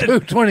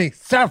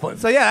 227.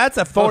 So, yeah, that's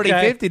a $40,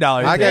 Okay.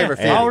 $50. I gave her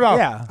 50. Hold on.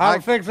 Yeah. I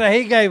was fixing to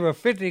say he gave her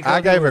 50. 'cause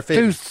I gave it her was 50.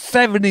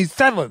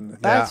 277.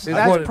 That's what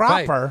that's it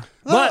proper. paid.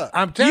 But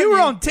I'm telling You were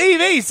on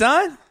TV,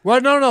 son.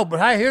 Well, no. But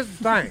hey, here's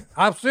the thing.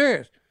 I'm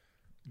serious.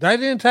 They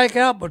didn't take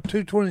out but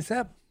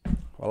 227.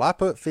 Well, I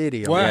put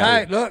 50 on Well,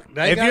 that. hey, look.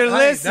 They If got, you're hey,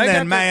 they listening, got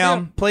the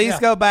ma'am, tip. please Yeah.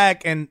 go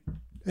back and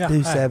Yeah. do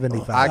Hey.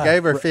 75. I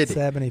gave her 50.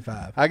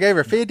 75. I gave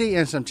her 50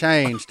 and some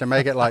change to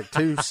make it like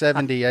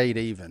 278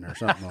 even or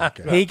something like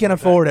that. He can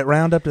afford it.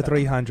 Round up to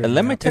 300.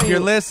 Let me now. tell if you're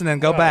you- listening,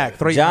 go back.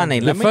 300. Johnny,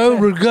 The let me food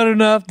tell- was good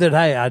enough that,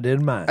 hey, I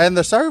didn't mind. And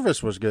the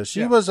service was good.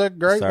 She was a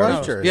great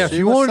Service. waitress. Yeah,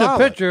 she was wanted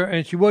solid. a picture,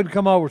 and she wouldn't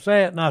come over and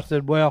say it. And I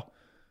said, "Well,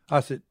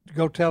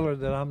 go tell her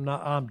that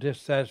I'm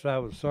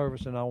dissatisfied with the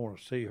service, and I want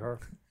to see her,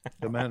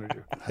 the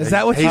manager." Is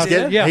that what you He's did?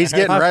 getting Yeah. he's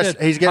getting I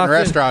said- he's getting I said-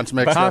 restaurants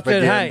mixed I up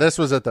said, again. hey. This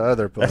was at the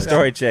other place.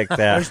 Story checked out.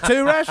 There's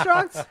 2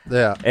 restaurants?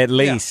 Yeah. At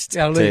least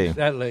Yeah, at two. least,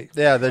 at least.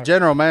 Yeah, the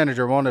general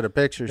manager wanted a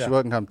picture. She Yeah.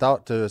 wouldn't come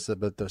talk to us,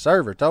 but the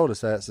server told us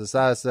that. So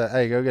I said,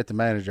 "Hey, go get the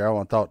manager. I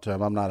want to talk to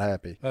him. I'm not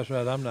happy." That's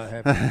right. I'm not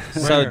happy.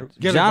 So,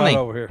 Get her Johnny,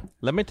 butt over here.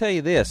 let me tell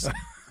you this.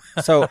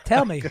 So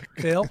Tell me,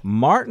 Phil.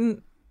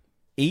 Martin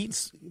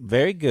eats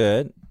very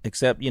good,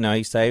 except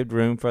he saved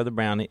room for the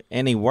brownie,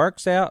 and he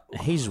works out.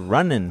 He's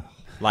running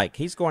Like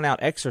he's going out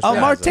exercising.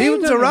 Oh,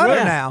 Martine's a runner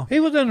now. He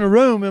was in the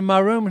room, in my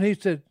room, and he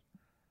said,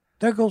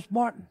 "There goes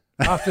Martin."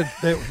 I said,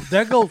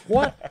 there goes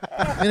what?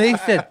 And he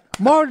said,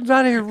 Martin's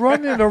out here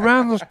running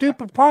around the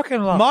stupid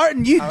parking lot.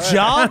 Martin, you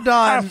jogged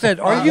on. I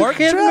said, are you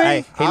kidding me?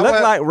 Hey, he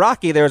looked like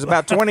Rocky. There was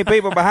about 20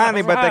 people behind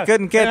him, but they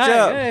couldn't catch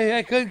up.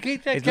 Hey, couldn't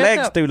keep that His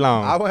legs up. too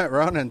long. I went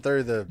running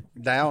through the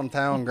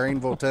downtown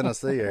Greenville,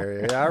 Tennessee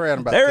area. I ran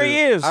about There he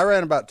is. I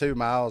ran about 2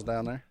 miles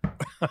down there.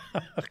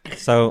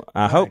 So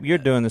I hope you're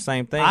doing the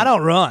same thing. I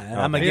don't run.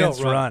 I'm He don't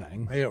against run.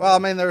 running. Well, I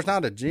mean, there's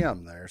not a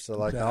gym there, so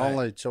like the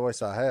only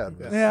choice I had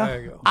was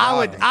There you go.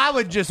 I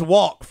would just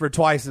walk for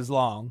twice as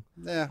long.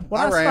 yeah. When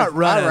I I ran. start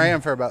running- I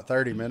ran for about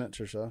 30 minutes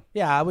or so.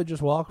 Yeah, I would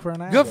just walk for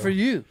an hour. Good for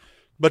you.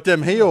 But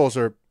them hills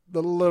are a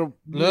little.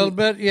 Little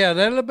bit, yeah,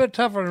 they're a little bit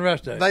tougher than the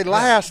rest of it. They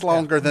last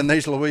longer than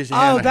these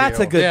Louisiana. Oh, that's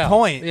a hills. good Yeah.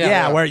 point. Yeah.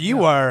 Yeah, where you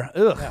were.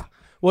 Ugh.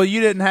 Well,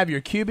 you didn't have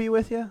your QB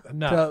with you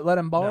No. to let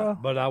him borrow? No,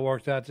 but I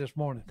worked out this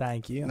morning.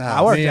 Thank you. No.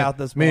 I worked Me and- out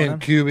this Me morning.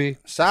 and QB.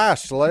 Si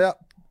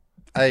slept,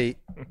 ate,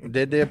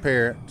 did the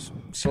appearance,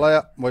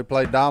 slept. We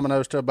played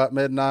dominoes till about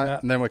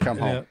midnight, and then we come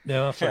home.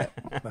 Yeah, that's right.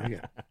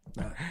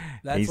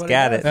 That's He's what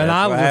got does. it. And That's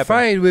I what was happened.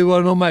 afraid we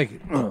wasn't going to make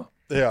it.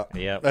 Yeah.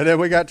 Yep. And then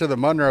we got to the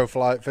Monroe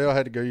flight. Phil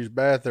had to go use the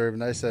bathroom,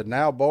 and they said,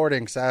 now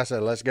boarding. So I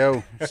said, let's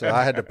go. So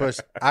I had to push.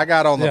 I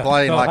got on the Yeah.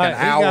 plane So like an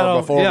he got hour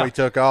on- before yeah. we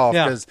took off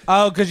Yeah. because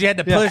Oh, because you had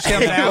to push him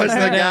he down was the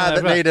there? guy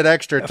that right. needed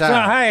extra So,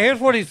 time. hey, here's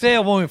what he said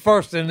when we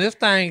first in this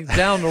thing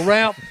down the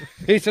ramp.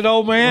 He said,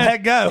 "Old man,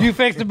 Let go. you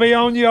fix to be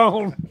on your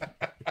own."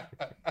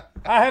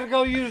 I had to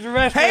go use the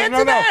restroom. Hands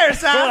in the air,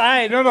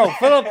 son. No.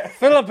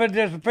 Philip had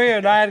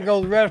disappeared. I had to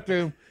go to the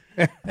restroom.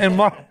 And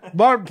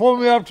Martin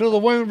pulled me up to the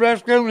women's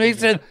restroom, and he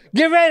said,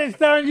 "Get ready,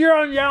 son. You're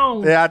on your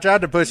own." Yeah, I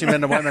tried to push him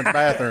in the women's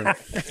bathroom.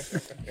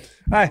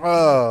 Hey,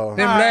 Oh,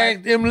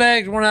 them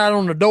legs went out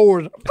on the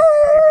doors.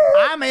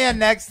 I'm in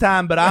next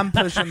time, but I'm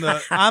pushing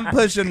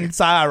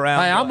Si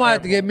around. Hey, I might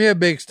have to get me a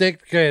big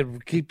stick to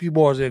keep you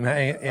boys in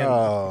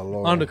oh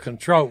Lord. under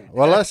control.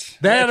 Well, let's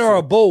That or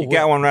a bull. You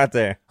got one right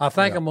there. I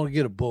think I'm going to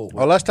get a bull.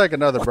 well, let's take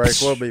another break.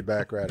 We'll be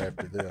back right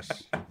after this.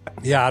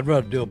 Yeah, I'd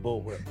rather do a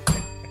bull whip.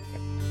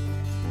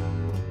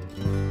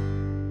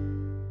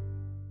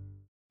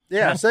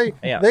 Yeah, see,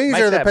 Yeah, these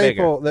make are the that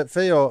people that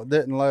Phil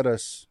didn't let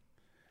us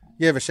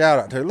give a shout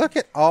out to. Look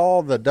at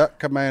all the duck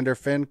commander,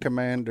 fin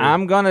commander.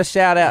 I'm going to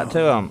shout out to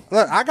him.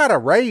 Look, I got a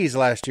raise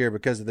last year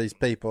because of these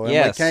people. And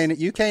Yes.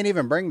 you can't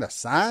even bring the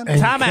sign.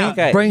 Time out.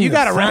 Okay. Bring You the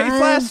got a raise sign.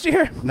 last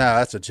year? No,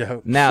 that's a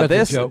joke. Now Such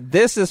a joke.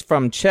 this is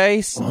from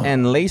Chase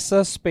and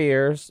Lisa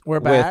Spears. We're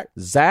back.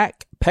 with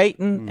Zach,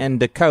 Peyton, and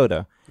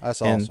Dakota. That's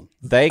And awesome.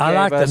 they I gave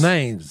like us the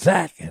name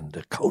Zach and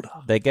Dakota.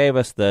 They gave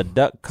us the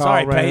duck call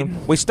Sorry, room.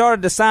 Peyton. We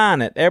started to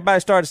sign it.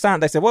 Everybody started to sign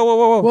it. They said,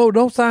 "Whoa! Whoa,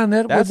 don't sign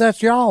that.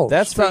 That's y'all.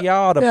 That's for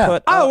y'all to Yeah.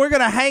 put." Oh, up. we're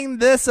going to hang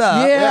this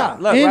up. yeah,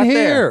 Look, in right here.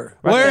 there.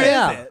 Right Where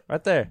there. is it?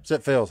 Right there. It's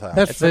at Phil's house.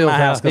 That's It's in Phil's my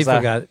house house. He 'cause I-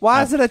 forgot it.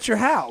 Why is it at your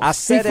house? I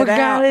set it forgot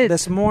out it.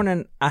 this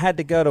morning. I had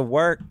to go to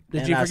work. Did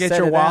and you I forget set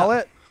your it out.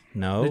 wallet?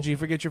 No. Did you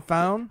forget your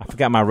phone? I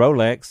forgot my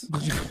Rolex.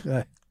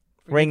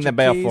 Ring the your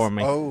bell keys? for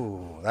me.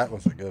 Oh, that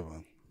was a good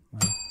one.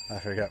 I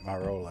forgot my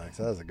Rolex.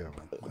 That was a good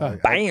one.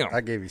 Bam.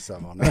 I gave you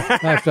some on that.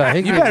 That's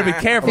right. You better be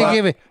careful.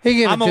 He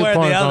gave I'm it 2 aware of the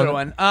points other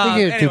on it. one. He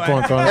gave it 2 Anyway.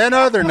 points on it. In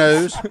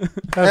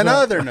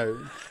other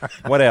news,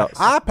 What else?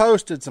 I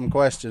posted some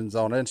questions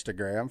on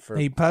Instagram for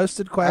He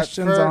posted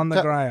questions for- on the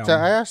to, ground. to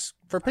ask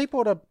for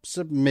people to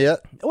submit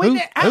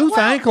Whose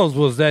ankles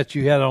was that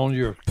you had on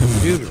your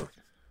computer?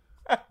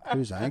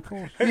 whose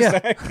ankles.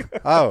 Yeah.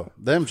 Oh,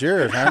 them's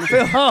yours, honey.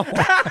 Oh,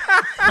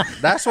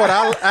 That's what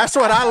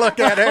I look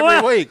at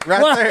every week,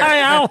 right well, there.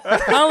 hey,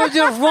 I was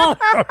just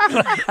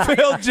wondering.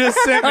 Phil just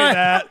sent me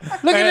that.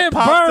 Look and at it them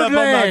popped bird up on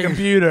my legs.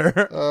 computer.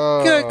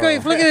 Good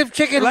grief, look at them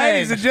chicken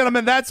Ladies legs. and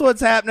gentlemen, that's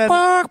what's happening.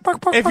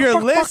 If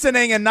you're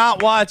listening and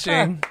not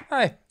watching,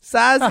 Hey,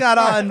 Si's got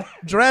on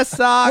dress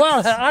socks.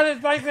 well, I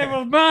didn't think that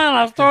was mine.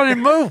 I started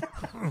moving.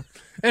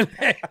 And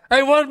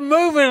they wasn't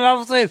moving. I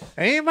was saying,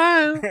 ain't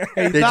mine.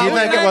 Did you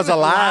think it was a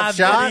live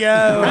shot? video.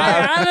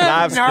 I didn't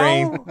Live know.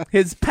 screen.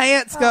 His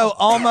pants go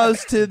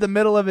almost to the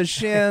middle of his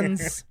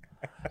shins.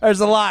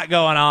 There's a lot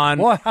going on.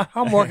 Boy,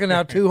 I'm working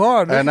out too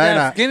hard. Look And at then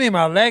how skinny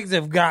my legs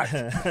have got.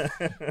 I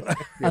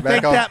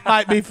think that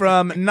might be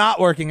from not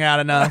working out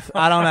enough.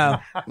 I don't know.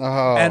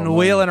 Oh, And man.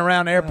 wheeling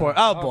around airport.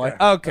 Oh, boy.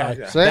 Okay.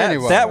 So That,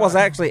 anyway, that was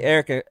actually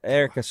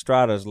Erica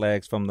Strada's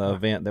legs from the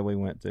event that we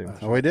went to.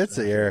 we did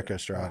see Eric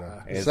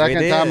Estrada. Yes, we Second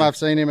did. time I've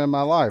seen him in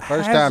my life.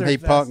 First time he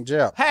punked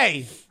Jeff.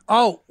 Hey,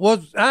 Oh, who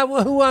was? I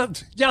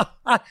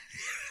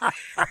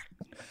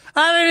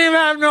didn't even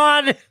have no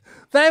idea.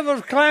 They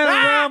was clowning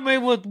around me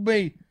with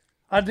me.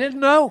 I didn't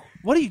know.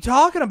 what are you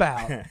talking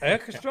about?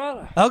 Eric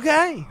Estrada.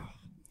 Okay.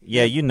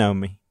 Yeah, you know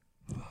me.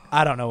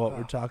 I don't know what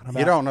we're talking about.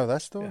 You don't know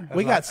that story?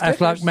 We got stickers.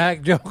 That's like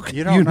Mac joke.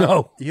 You don't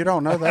know. You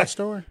don't know that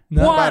story?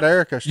 What? About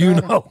Eric Estrada?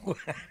 You know.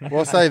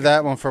 We'll save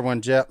that one for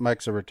when Jep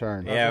makes a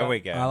return. Yeah, there we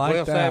go. I like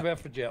We'll that. save that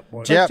for Jeff.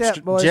 Boy.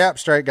 Jep, boys. Jep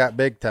straight got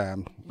big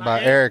time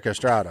by Eric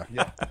Estrada.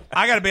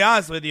 I got to be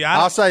honest with you.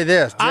 I'll say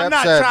this. I'm Jep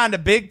not said, trying to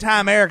big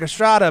time Eric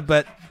Estrada,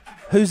 but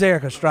who's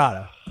Eric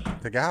Estrada?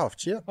 The guy off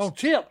Chips. On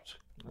Chips.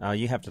 Oh,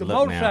 you have to The look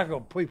now.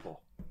 motorcycle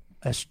people.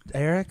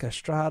 Eric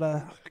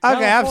Estrada. Okay, I've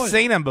California.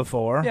 seen him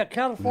before. Yeah,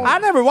 California. I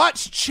never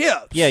watched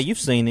Chips. Yeah, you've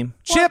seen him.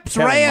 Chips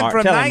Tell him, ran Mark.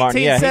 from Tell him,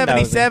 Martin. Yeah, he knows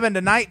 1977 to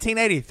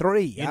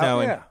 1983. You know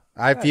him. Yeah.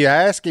 If you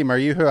ask him, "Are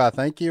you who I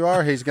think you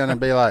are?" He's going to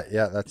be like,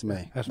 "Yeah, that's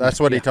me." That's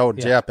what he told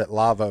Jep at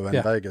Lavo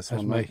in Vegas That's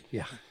one me. night.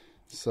 Yeah.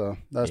 So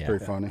that's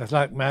pretty funny. That's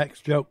like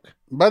Mac's joke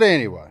But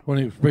anyway, when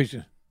he was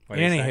preaching.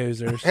 Any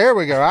Hoosers. here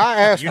we go. I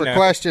asked for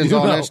questions You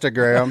on know.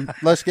 Instagram.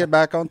 Let's get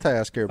back on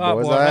task here,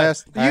 boys. boy, I man.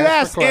 asked. You I asked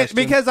ask for it questions.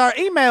 because our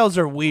emails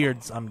are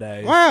weird some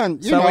days. Well,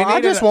 you So know, we I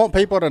needed just a- want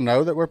people to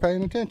know that we're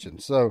paying attention.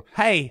 So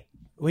Hey,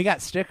 we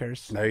got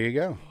stickers. there you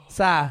go.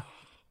 Si, I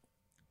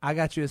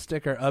got you a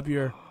sticker of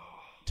your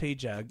tea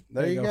jug.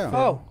 There you go.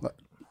 Oh,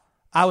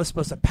 I was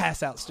supposed to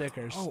pass out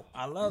stickers. Oh,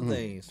 I love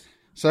these.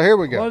 So here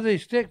we what go. does he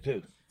stick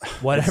to?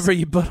 Whatever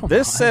you put on.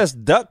 This says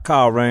duck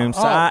call room.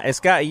 Si. Oh. It's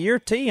got your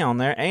tea on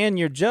there and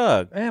your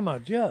jug. And my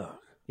jug.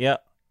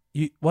 Yep.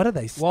 What are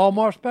they?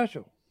 Walmart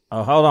special.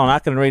 Oh, hold on. I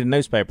can read a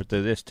newspaper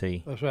through this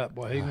tea. That's right,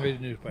 boy. He can read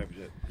the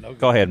newspapers. No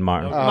Go ahead,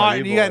 Martin.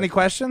 Martin, you you got boys. any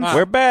questions?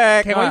 We're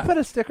back. Can we put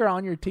a sticker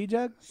on your tea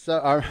jug?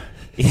 So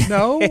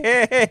No.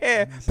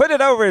 Put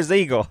it over his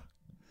eagle.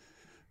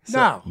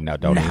 No. No,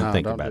 don't even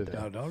think don't about do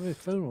that. No, don't be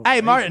fooling.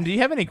 Hey, Martin, do you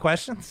have any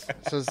questions?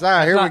 Si,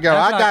 here we not- go.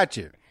 that's I not- got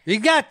you. He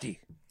got you.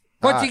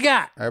 What All you right.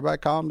 got? Everybody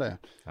calm down.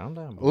 Calm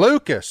down.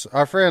 Lucas,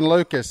 our friend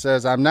Lucas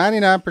says, "I'm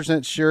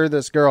 99% sure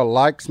this girl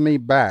likes me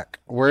back.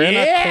 We're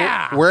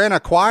in a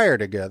choir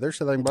together,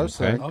 so they can both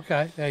sing.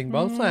 Okay, they can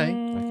both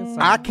sing.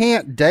 I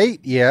can't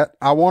date yet.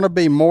 I want to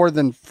be more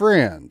than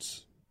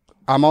friends.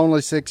 I'm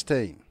only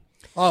 16.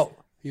 Oh,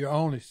 you're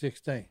only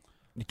 16.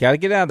 You got to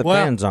get out of the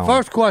Well, pen zone.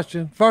 first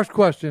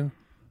question.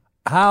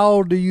 How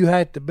old do you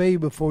have to be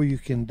before you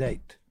can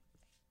date?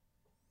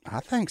 I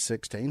think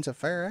 16's a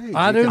fair age.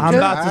 I You do can I'm too.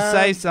 about to drive,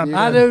 say something.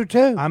 I do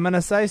too. I'm going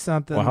to say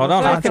something. well, hold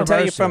on. I can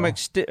tell you from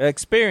Controversial.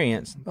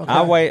 experience.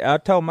 Okay. I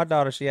told my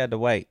daughter she had to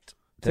wait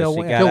till Till she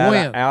when? got Till out,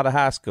 when? out of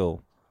high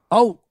school.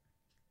 Oh,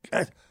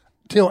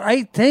 till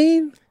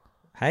 18?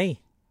 Hey,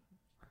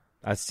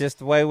 that's just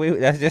the way we.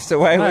 That's just the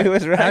way we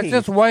was raised. That's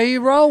just the way he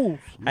rolls.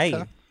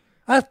 Hey.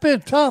 That's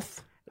been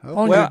tough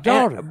on Well, your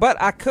daughter.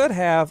 but I could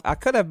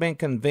have been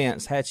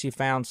convinced had she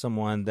found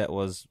someone that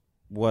was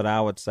what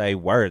I would say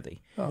worthy.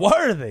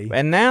 Worthy.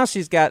 And now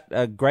she's got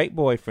a great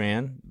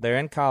boyfriend. They're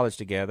in college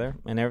together,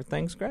 and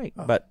everything's great.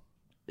 But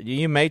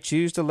you may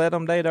choose to let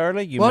them date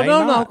early. You may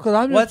no, not. because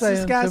I'm just What's saying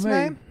this guy's to me,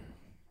 name?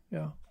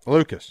 Yeah.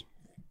 Lucas.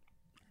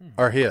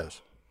 Or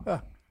his.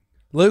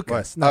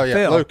 Lucas. What? No, Oh, yeah,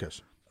 Phil.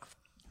 Lucas.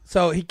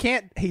 So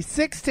he's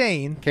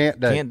 16. Can't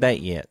date. Can't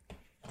date yet.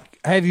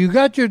 Have you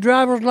got your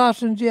driver's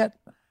license yet?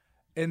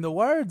 In the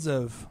words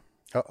of.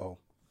 Uh-oh.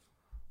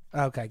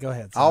 Okay, go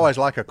ahead. I always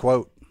like a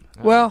quote.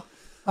 Well,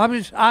 I'm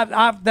just.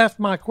 That's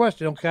my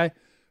question. Okay.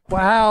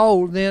 Well, how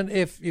old then?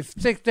 If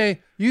 16,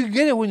 you can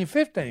get it when you're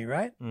 15,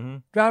 right? Mm-hmm.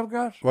 Driver's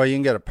license, Well, you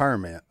can get a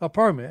permit. a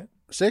permit.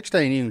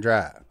 16, you can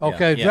drive.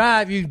 Okay, yeah.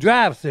 drive. You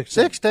drive 16.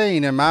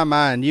 16, in my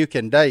mind, you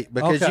can date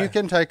because Okay. you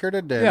can take her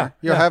to dinner. Yeah,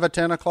 You'll yeah. have a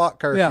 10 o'clock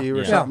curfew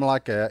or Yeah. something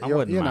like that. I You'll,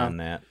 wouldn't you mind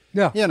know, that.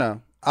 Yeah. You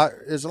know,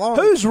 as long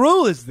Whose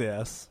rule is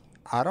this?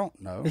 I don't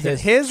know. Is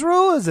it his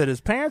rule? Is it his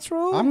parents'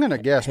 rule? I'm going to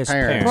guess His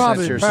parents. parents.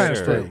 Since you're Probably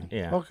parents 16. do.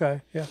 Yeah.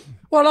 Okay. Yeah.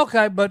 Well,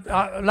 okay, but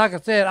like I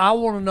said, I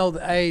want to know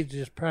the age.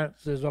 His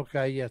parents says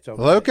okay. Yes.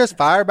 Okay. Lucas,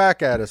 fire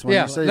back at us when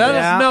Yeah. you see Let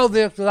that. us know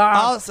this. 'Cause I,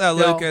 Also,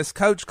 you know, Lucas,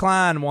 Coach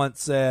Klein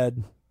once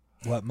said,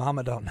 "What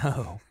Mama don't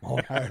know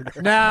won't hurt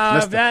her." No,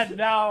 that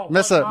no.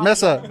 Miss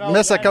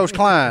a Coach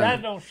Klein.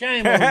 That's no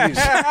shame on you.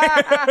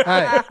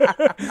 Hey,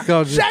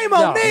 'cause Shame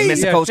on me!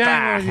 Miss Yeah, Coach shame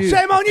Klein. on you.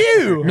 Shame on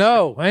you,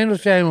 No, ain't no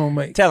shame on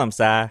me. Tell him,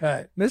 Si.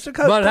 Hey. Mr.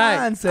 Coach But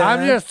Klein hey, said.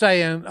 I'm just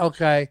saying,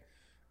 okay,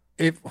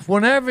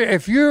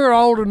 if you're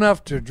old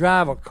enough to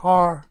drive a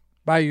car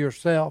by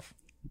yourself,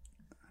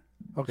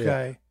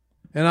 okay,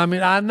 and I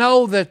mean I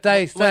know that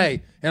they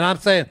say, and I'm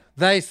saying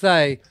they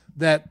say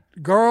that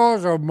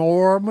girls are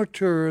more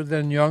mature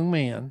than young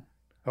men,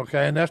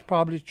 okay, and that's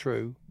probably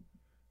true.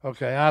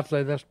 Okay, I'd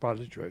say that's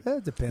probably true.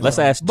 That depends. Let's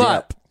on- ask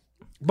Jep.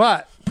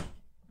 But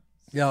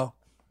you know,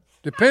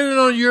 depending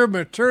on your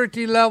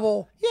maturity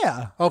level.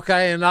 Yeah.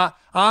 Okay, and I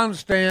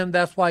understand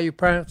that's why your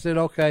parents said,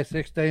 okay,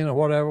 16 or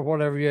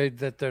whatever age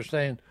that they're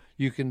saying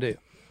you can do.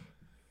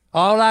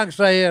 All I can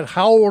say is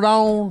hold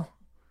on,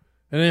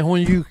 and then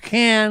when you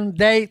can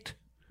date,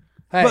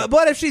 hey,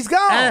 But if she's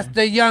gone? ask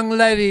the young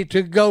lady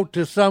to go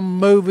to some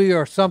movie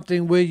or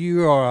something with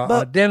you or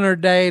a dinner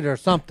date or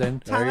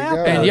something, There you out,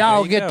 go. and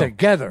y'all There you get go.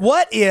 together.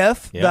 What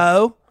if, Yeah.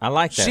 though, I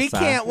like that. she Si.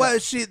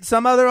 can't,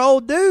 some other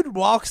old dude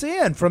walks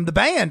in from the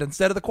band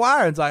instead of the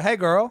choir and's like, "Hey,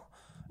 girl."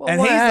 And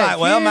he's hey, like,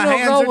 "Well, she my don't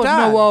hands go are with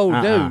tied." no old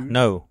Uh-uh. dude.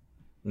 No.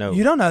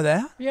 You don't know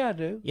that? Yeah, I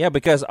do. Yeah,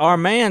 because our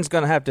man's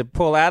going to have to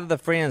pull out of the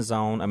friend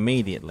zone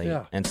immediately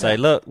Yeah. and say,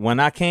 look, when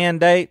I can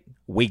date,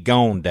 we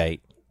gon'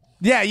 date.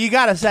 Yeah, you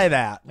got to say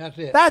that. That's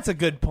it. That's a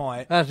good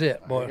point. That's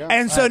it, boy.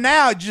 And so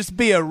now just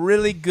be a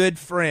really good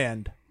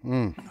friend.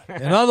 In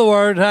other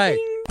words, hey,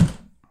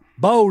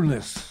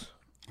 boldness.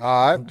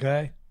 All right.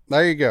 Okay.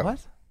 There you go. What?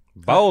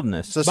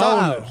 Boldness.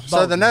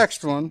 So the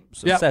next one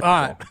Yep. All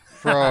right.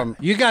 from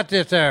You got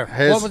this there.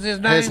 What was his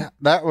name?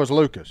 that was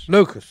Lucas.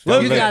 Lucas.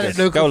 You got it,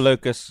 Lucas. Go,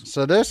 Lucas.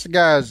 So this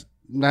guy's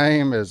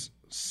name is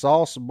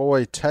Sauce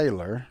Boy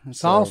Taylor.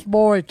 Sauce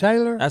Boy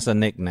Taylor. That's a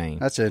nickname.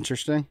 That's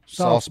interesting.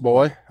 Sauce Sauce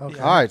Boy. Okay.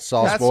 All right,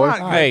 Sauce That's Boy. not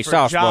good Hey, for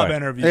Sauce job Boy.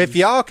 interviews. If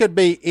y'all could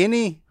be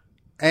any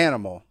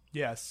animal,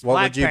 yes, what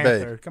Black would you be?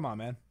 Panther. Come on,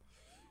 man.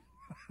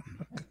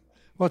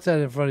 What's that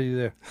in front of you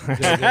there?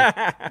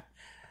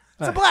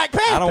 It's a Black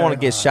Panther. I don't want to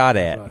get shot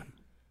at.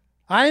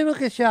 I ain't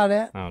looking shot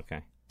at.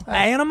 Okay.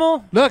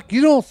 Animal. Look,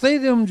 you don't see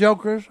them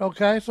jokers,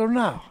 okay? So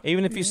no.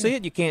 Even if you see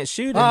it, you can't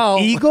shoot it. Oh,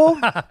 Eagle.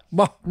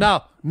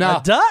 no.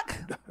 A duck.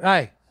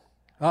 Hey.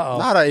 Uh oh.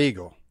 not an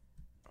eagle.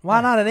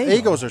 Why not an eagle?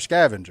 Eagles are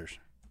scavengers.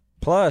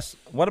 Plus,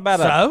 what about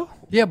So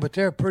Yeah, but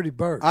they're pretty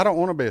birds. I don't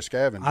want to be a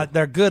scavenger,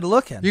 they're good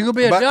looking. You gonna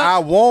be a but duck? I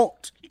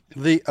want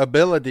the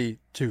ability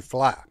to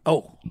fly.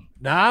 Oh,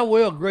 now I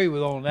will agree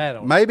with on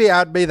that. Maybe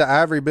I'd be the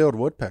ivory-billed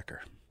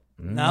woodpecker.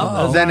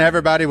 No. Then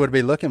everybody would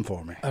be looking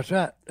for me. That's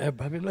right.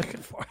 Everybody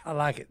looking for it. I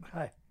like it.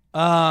 Hey.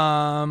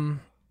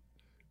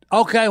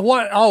 Okay.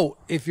 What? Oh,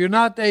 if you're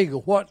not the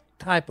eagle, what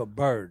type of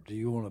bird do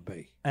you want to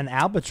be? An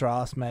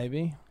albatross,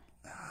 maybe.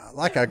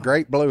 Like a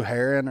great blue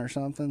heron or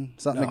something.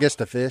 Something that gets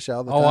to fish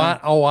all the time.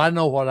 I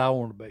know what I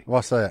want to be.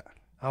 What's that?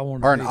 I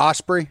want Or to an be.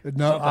 osprey?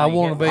 No, I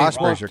want to be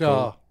Ospreys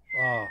are what,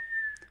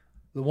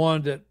 the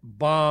one that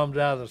bombs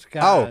out of the sky.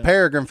 Oh,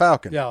 peregrine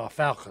falcon. Yeah, a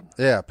falcon.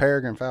 Yeah,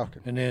 peregrine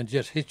falcon. And then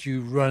just hit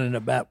you running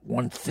about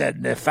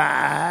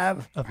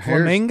 175. A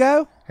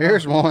flamingo.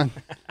 Here's one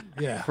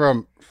Yeah.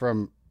 from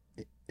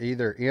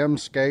either M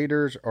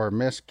Skaters or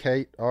Miss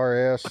Kate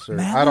RS or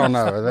I don't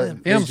know.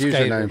 M These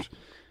usernames. Skaters.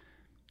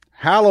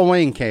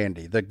 Halloween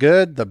candy, the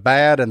good, the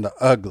bad, and the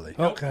ugly.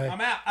 Okay.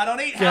 I'm out. I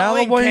don't eat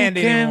Halloween Halloween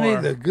candy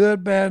anymore. the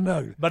good, bad, and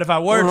ugly. But if I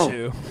were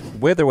to,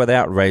 With or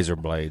without razor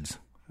blades?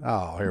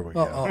 Oh, here we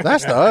go.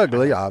 That's the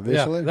ugly,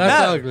 obviously. Yeah,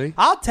 that's No, ugly.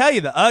 I'll tell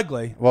you the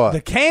ugly. What?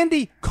 The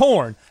candy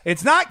corn.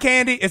 It's not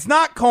candy. It's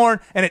not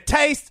corn, and it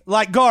tastes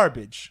like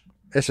garbage.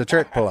 It's a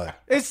trick play.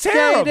 It's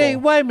terrible.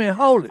 JD, wait a minute,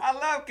 hold it. I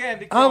love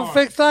candy corn. I'm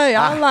fixed to say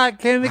I like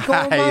candy corn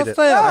I hate it.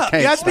 myself. I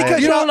can't That's stand because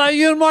it. You don't like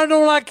you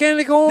don't like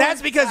candy corn?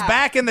 That's because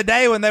back in the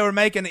day when they were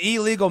making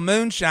illegal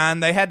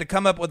moonshine, they had to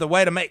come up with a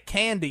way to make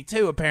candy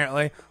too,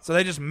 apparently. So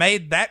they just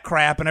made that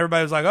crap, and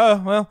everybody was like,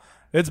 "Oh, well,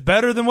 it's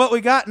better than what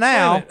we got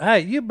now."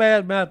 Hey, you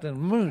bad mouthing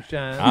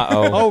moonshine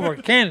Uh-oh. over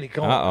candy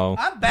corn. Uh-oh.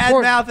 I'm bad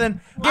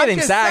mouthing. Get him,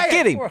 Si.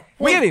 Get him.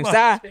 Get him,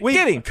 Si. We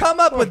Get him. come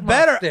up with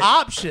better stick?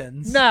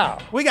 options. No.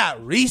 We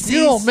got Reese's.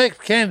 You don't mix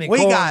candy We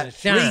corn got and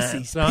shine,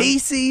 Reese's son.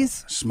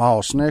 Pieces.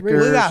 Small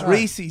Snickers. We got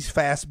Reese's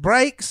Fast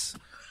Breaks.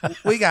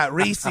 We got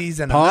Reese's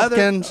and another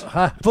Pumpkins.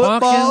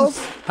 footballs.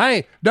 Pumpkins.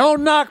 Hey,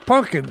 don't knock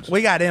pumpkins.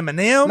 We got M&M.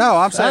 No,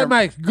 I'm That saying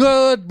makes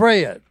good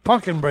bread.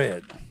 Pumpkin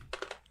bread.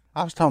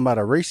 I was talking about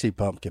a Reese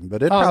pumpkin,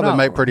 but it Oh, probably no,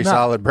 make pretty no.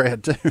 solid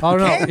bread too. Oh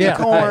no, Candy yeah.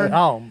 corn.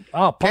 Hey,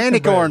 pumpkin Candy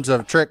bread. corn's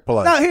a trick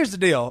play. No, here's the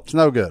deal. It's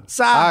no good.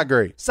 Si, I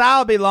agree. Si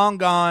will be long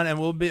gone, and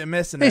we'll be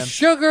missing him. It's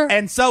sugar.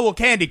 And so will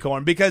candy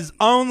corn, because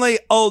only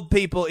old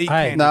people eat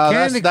Hey, candy. No,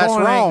 Candy that's corn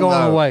ain't wrong. going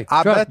though. away.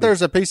 I Trust bet me.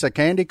 there's a piece of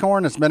candy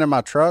corn that's been in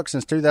my truck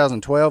since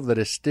 2012 that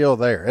is still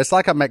there. It's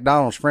like a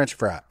McDonald's French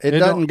fry. It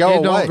doesn't go It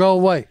away. don't go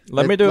away.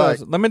 Let me It's do like-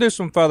 let me do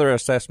some further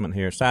assessment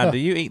here. Si, do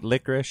you eat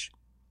licorice?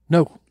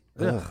 No.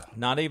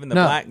 Not even the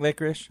No. black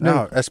licorice?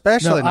 No,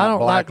 especially No, I not don't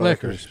black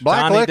like licorice. licorice. Black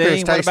Johnny licorice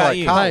Dean, what tastes about like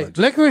you? Hey, college.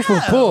 licorice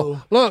will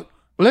pull. Look,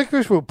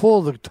 licorice will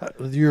pull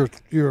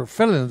your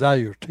fillings out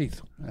of your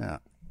teeth. Yeah.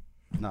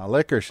 No,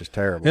 licorice is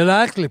terrible. It'll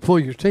actually pull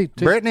your teeth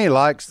too. Brittany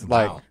likes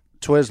like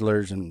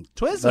Twizzlers and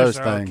Twizzlers those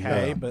are things.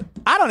 okay, but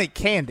I don't eat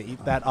candy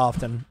that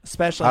often,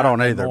 especially I don't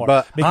not either, anymore,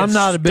 but- because I'm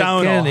not a big Stone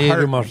will candy eater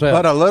hurt me.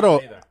 myself. But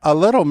a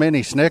little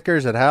mini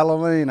Snickers at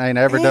Halloween ain't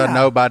ever done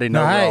nobody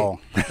no wrong.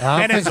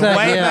 And it's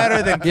way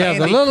better than yeah. The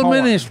candy little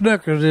corn. mini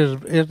Snickers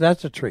is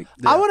that's a treat.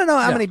 I want to know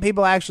how many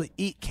people actually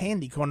eat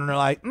candy corn and are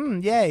like,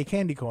 yay,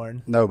 candy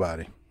corn.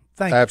 Nobody.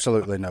 Thank you.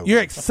 Absolutely nobody.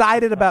 You're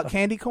excited about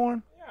candy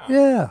corn?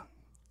 Yeah.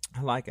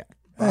 I like it.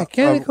 Hey,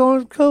 candy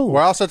corn's cool.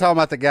 We're also talking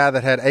about the guy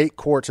that had 8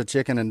 quarts of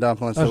chicken and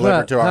dumplings That's delivered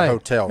right. to our Hey,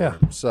 hotel yeah.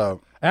 room.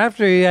 So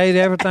After he ate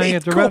everything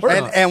at the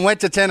restaurant. and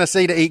went to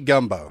Tennessee to eat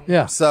gumbo.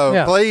 Yeah. So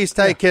Yeah. please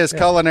take his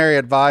culinary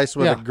advice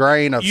with Yeah. a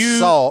grain of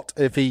salt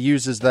if he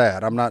uses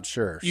that. I'm not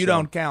sure. You So,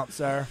 don't count,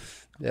 sir.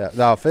 Yeah.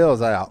 No,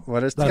 Phil's out.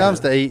 When it comes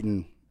to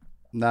eating,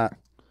 I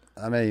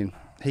mean,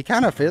 he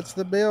kind of fits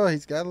the bill.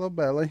 He's got a little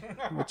belly,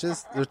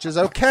 which is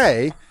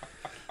okay.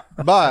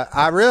 But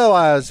I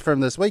realized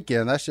from this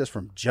weekend that's just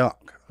from junk.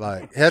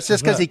 Like that's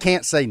just because he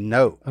can't say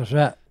no. That's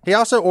right. He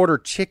also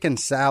ordered chicken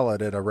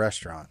salad at a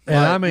restaurant. And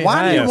Like, I mean,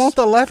 why do you yes. want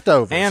the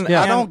leftovers? And- I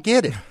Yeah. don't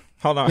get it.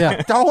 Hold on.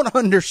 Yeah. Don't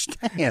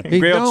understand. He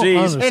Grilled don't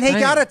cheese. And he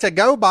got a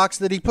to-go box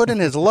that he put in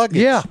his luggage.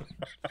 Yeah.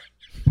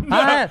 No.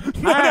 Yes.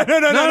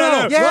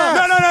 No.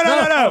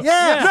 Yes.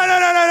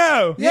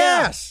 No.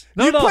 Yes.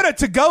 You put a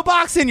to-go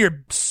box in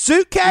your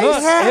suitcase?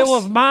 Look, it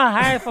was my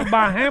half of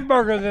my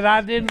hamburger that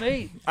I didn't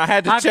eat. I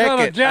had to I check cut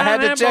a it. I had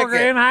to giant check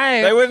hamburger it. in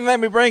half. They wouldn't let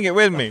me bring it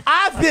with me.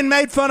 I've been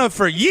made fun of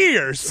for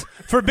years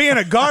for being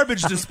a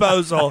garbage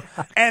disposal,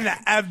 and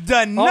I've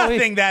done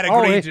nothing that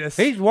egregious.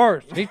 He's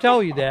worse. He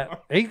told you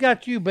that. He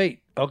got you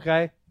beat,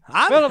 okay?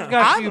 Philip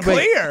got I'm you beat.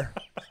 clear.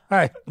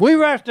 Hey, we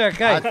rest our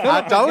case.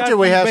 I told you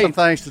we have some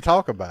things to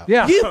talk about.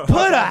 Yeah. You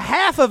put a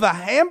half of a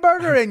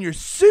hamburger in your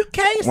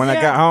suitcase? When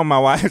I got home, my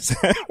wife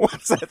said,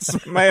 "What's that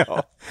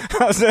smell?"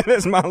 I said,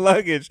 "It's my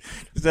luggage."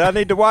 She said, "I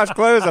need to wash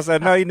clothes." I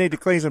said, "No, you need to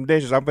clean some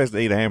dishes. I'm supposed to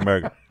eat a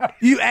hamburger."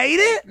 You ate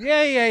it?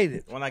 Yeah, he ate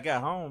it. When I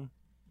got home,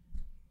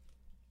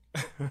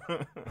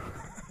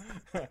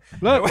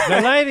 Look,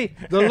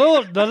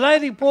 the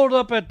lady pulled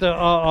up at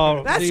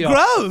the That's the,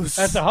 gross.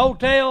 at the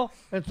hotel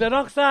and said,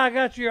 "Uncle Si,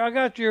 I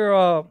got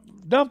your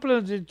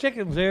dumplings and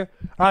chickens here."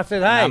 I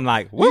said, "Hey, I'm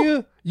like,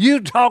 whoop.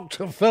 you talk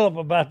to Philip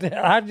about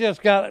that. I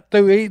just got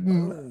through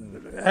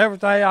eating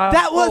everything.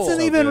 That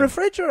wasn't even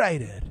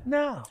refrigerated.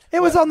 no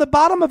It was on the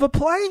bottom of a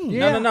plane.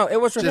 Yeah. no. It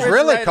was It's refrigerated.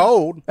 really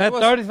cold. at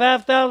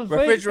 35,000 feet.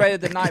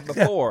 Refrigerated the night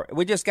before.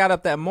 We just got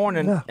up that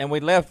morning and we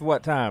left.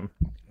 What time?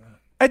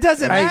 It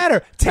doesn't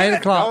matter. 8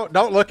 o'clock.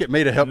 Don't look at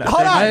me to help. me Hold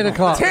think. on. 8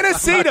 o'clock.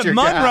 Tennessee Not to your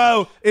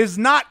Monroe is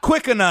not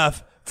quick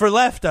enough for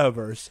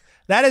leftovers.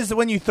 That is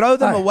when you throw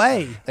them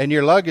away. And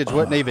your luggage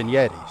wasn't even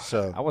Yeti.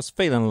 So I was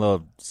feeling a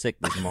little sick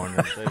this morning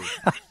too.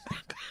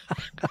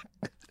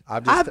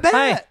 I'm I just, bet.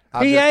 Hey,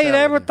 I'm he just ate telling you.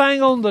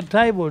 everything on the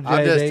table, JD.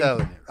 I'm just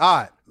telling you. All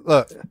right,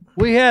 look.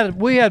 We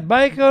had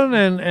bacon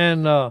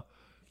and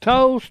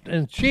toast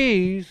and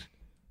cheese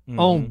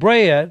on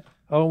bread.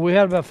 Oh, we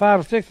had about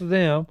 5 or 6 of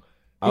them.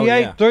 He Oh,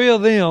 ate yeah. 3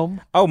 of them,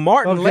 Oh,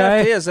 Martin Okay.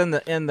 left his in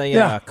the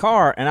Yeah.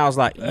 car, and I was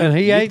like, and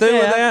he you ate through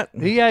with that.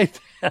 He ate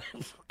that.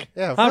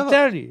 Yeah, I'm Philip,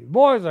 telling you,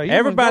 boys, are you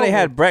Everybody gonna go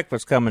had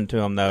breakfast coming to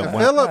him though. When-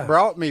 Philip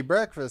brought me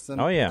breakfast.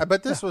 And, Oh, yeah.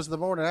 But this was the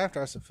morning after.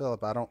 I said,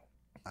 Philip, I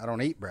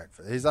don't eat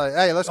breakfast. He's like,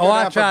 hey, let's go Oh, down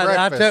I for tried.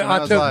 breakfast. And I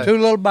was took like, 2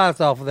 little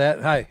bites off of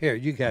that. Hey, here,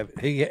 you have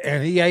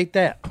it. He ate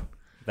that.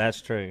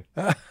 That's true.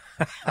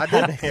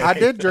 I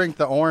did drink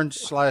the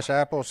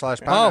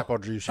orange/apple/pineapple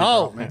juice you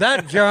brought me.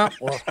 That jump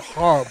was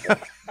horrible.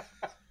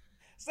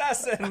 So I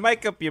said,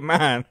 make up your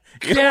mind.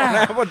 You Yeah.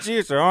 want apple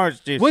juice or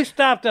orange juice? We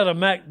stopped at a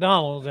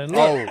McDonald's and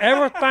look,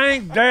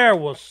 everything there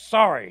was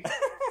sorry.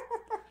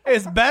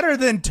 It's better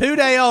than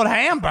 2-day-old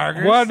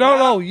hamburgers. Well,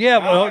 no,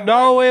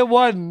 no, it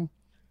wasn't.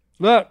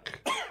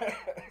 Look,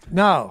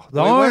 no,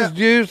 the orange went-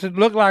 juice. It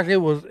looked like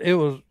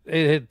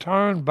it had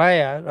turned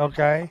bad.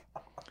 Okay,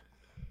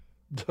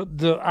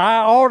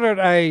 I ordered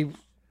a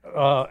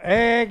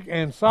egg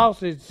and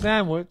sausage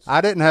sandwich.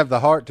 I didn't have the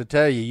heart to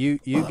tell you.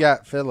 You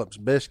got Philip's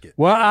biscuit.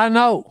 Well, I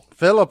know.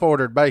 Philip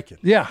ordered bacon.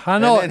 Yeah, I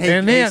know And it. then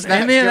And he then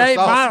snatched your ate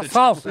my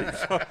sausage.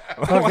 sausage.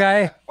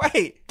 Okay,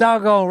 Wait,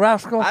 doggone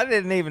rascal. I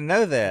didn't even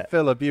know that.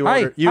 Philip, you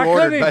Hey, ordered I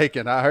ordered couldn't-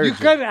 bacon. I heard you.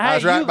 couldn't- I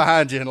was hey, right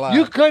behind you in line.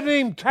 You couldn't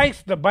even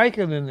taste the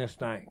bacon in this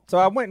thing. So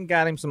I went and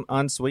got him some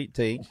unsweet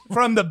tea.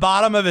 From the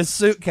bottom of his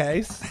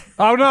suitcase.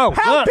 Oh no!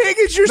 How look. big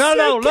is your No,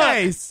 look.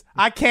 suitcase?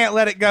 I can't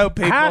let it go,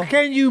 people. How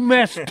can you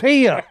mess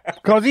tea up?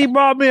 Because he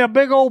brought me a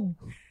big old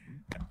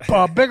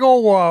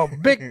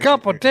big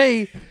cup of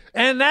tea,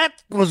 and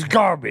that was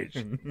garbage.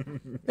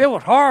 It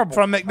was horrible.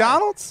 From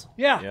McDonald's?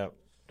 Yeah. Yep.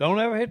 Don't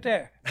ever hit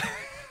there.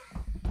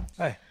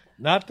 Hey,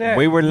 not there.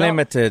 We were No.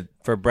 limited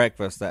for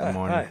breakfast that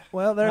morning. Hey,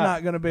 Well, they're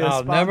not going to be a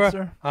I'll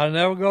sponsor.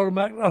 never go to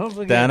McDonald's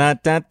again. Da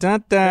da da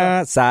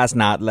da. Si's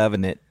not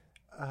loving it.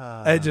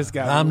 It just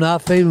got I'm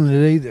not feeling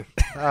it either.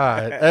 All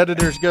right,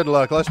 editors, good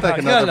luck. Let's take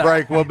Good another luck.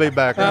 break. We'll be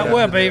back. right We'll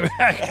after be this.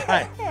 back.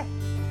 Hey.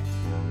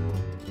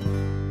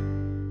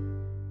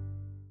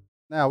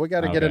 Now, we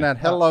got to get Okay. in that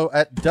hello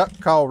at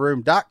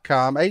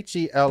duckcallroom.com,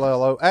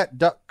 HELLO at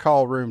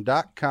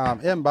duckcallroom.com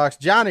inbox.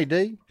 Johnny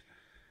D,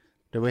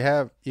 do we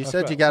have, you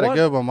said you got a What-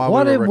 good one while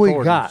what we were have we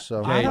recording. got,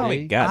 So Jay?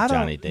 We got I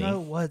Johnny don't D. know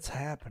what's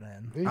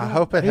happening. I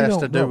hope it He has don't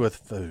to do know. with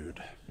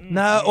food.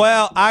 No,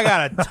 well, I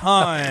got a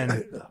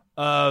ton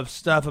of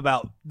stuff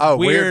about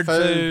weird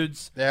food.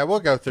 foods. Yeah, we'll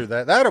go through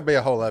that. That'll be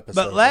a whole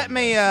episode. But let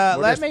me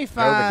We'll just me go to the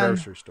find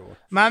grocery store.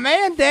 my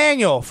man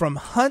Daniel from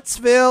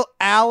Huntsville,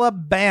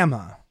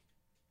 Alabama.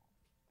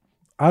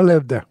 I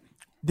lived there.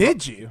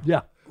 Did you?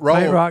 Yeah. Roll.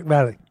 Paint Rock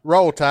Valley.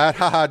 Roll Tide.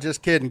 Haha,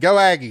 just kidding. Go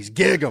Aggies.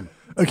 Gig 'em.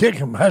 Kick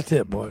him. That's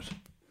it, boys.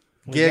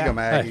 Gig 'em,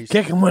 Hey, Aggies.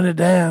 kick him when they're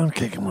down.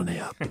 Kick him when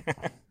they're up.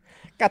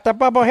 Got the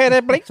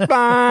bubble-headed bleach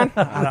blonde.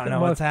 I don't know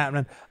what's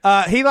happening.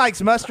 He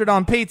likes mustard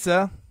on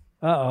pizza.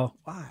 Uh-oh.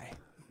 Why?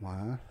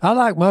 Why? I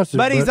like mustard.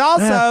 But he's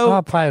also-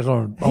 I'll pass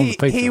on the He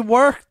pizza. he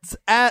worked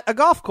at a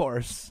golf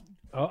course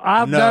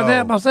I've No. done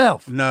that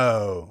myself.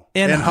 No.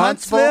 in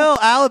Huntsville,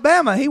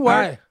 Alabama. He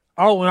worked. Hey.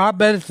 Oh, and I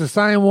bet it's the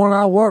same one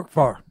I work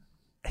for.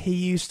 He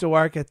used to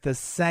work at the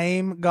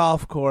same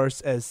golf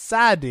course as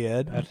Cy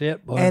did. That's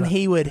it, boy. And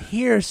he would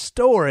hear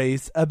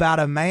stories about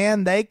a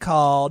man they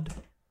called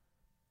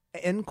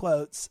in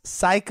quotes,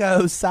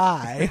 Psycho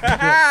Cy.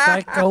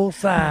 Psycho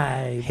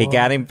side. He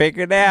got him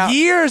figured out.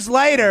 Years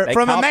later, They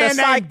from a caught man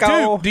the named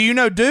psycho. Duke. Do you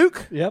know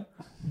Duke? Yep.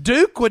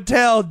 Duke would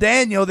tell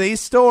Daniel these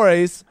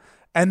stories,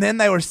 and then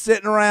they were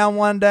sitting around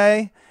one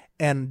day,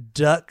 and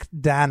Duck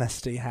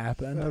Dynasty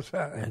happened. That's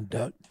right. And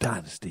Duck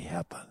Dynasty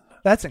happened.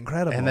 That's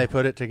incredible. And they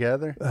put it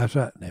together. That's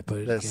right. They put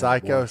it The together,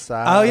 Psycho boy.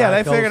 Side. Oh yeah, they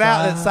Psycho figured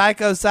out that Cy.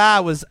 Psycho Cy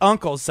was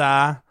Uncle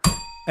Cy,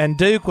 and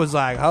Duke was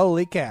like,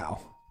 "Holy cow!"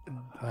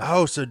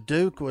 Oh, so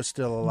Duke was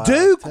still alive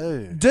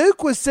too.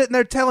 Duke was sitting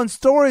there telling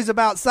stories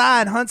about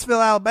Cy in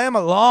Huntsville,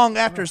 Alabama, long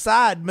after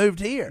Cy had moved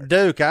here.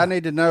 Duke, I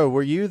need to know: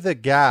 were you the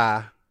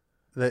guy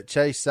that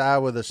chased Cy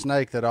with a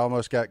snake that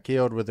almost got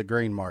killed with a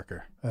green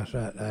marker? That's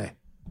right. Hey,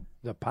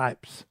 the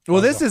pipes.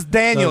 Well, this is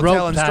Daniel the rope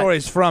telling type.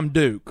 stories from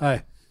Duke.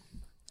 Hey.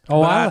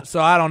 Oh,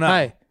 So I don't know.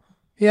 Hey,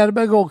 he had a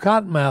big old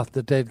cottonmouth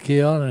that they'd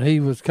killed, and he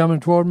was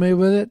coming toward me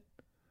with it.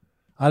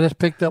 I just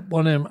picked up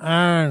one of them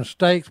iron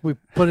stakes we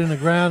put in the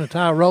ground and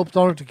tie ropes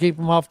on it to keep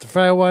them off the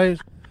fairways.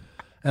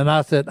 And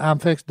I said, I'm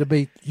fixing to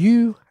beat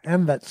you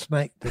and that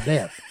snake to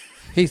death.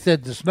 He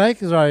said, the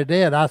snake is already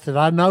dead. I said,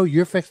 I know,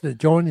 you're fixing to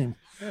join him.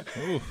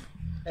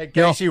 In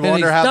case you and he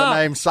wonder how the stopped.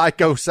 name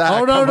Psycho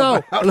Side. Oh,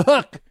 no.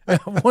 Look,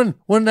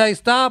 when they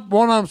stopped,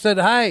 one of them said,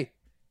 hey,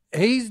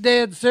 he's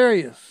dead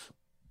serious.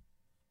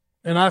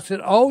 And I said,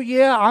 oh,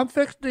 yeah, I'll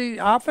fix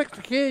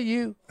to kill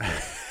you.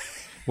 Because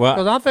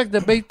Well, I'm fixing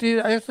to beat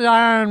you. It's the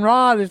iron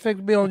rod is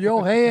fixing to be on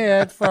your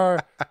head for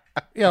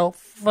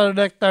the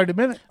next 30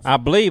 minutes. I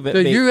believe it So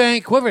you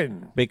ain't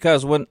quivering.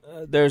 because when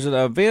there's an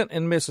event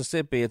in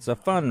Mississippi, it's a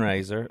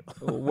fundraiser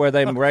where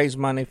they raise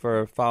money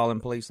for fallen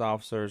police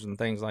officers and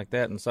things like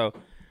that. And so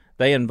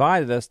they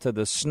invited us to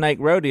the snake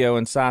rodeo,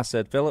 and Cy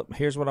said, Philip,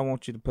 here's what I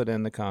want you to put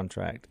in the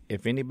contract.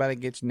 If anybody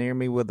gets near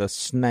me with a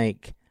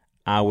snake,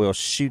 I will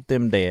shoot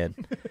them dead.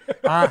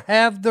 I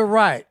have the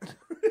right.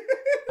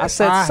 I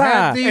said, I have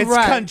Cy, the It's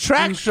right.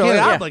 contractually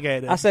Yeah.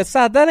 obligated. I said,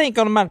 Cy, that ain't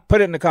going to matter.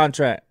 Put it in the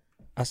contract.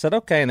 I said,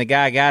 okay. And the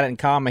guy got it and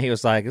called me. He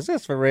was like, is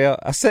this for real?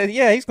 I said,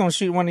 yeah, he's going to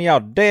shoot one of y'all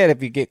dead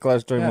if you get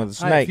close to him with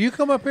a Hey, snake. if you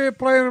come up here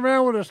playing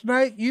around with a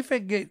snake, you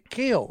finna get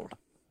killed.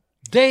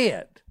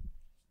 Dead.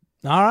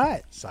 All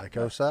right.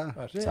 Psycho Side.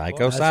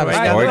 Psycho That's Side. The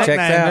right. story Got checks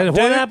nickname. out. And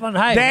what happened?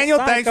 Hey, Daniel,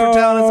 thanks for Psycho.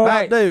 telling us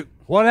about Hey, Duke.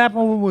 What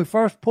happened when we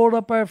first pulled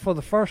up there for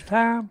the first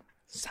time?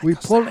 We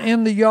pulled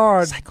in the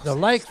yard. The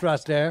lake's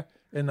right there,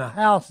 and the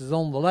house is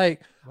on the lake.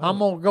 I'm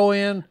gonna go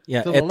in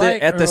Yeah, to the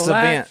lake at and this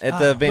relax.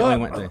 event, we Look,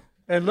 went to.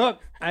 And look,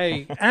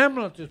 a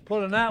ambulance is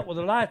pulling out with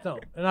the lights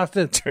on. And I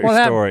said, True "What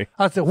happened?" story.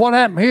 I said, "What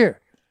happened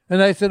here?"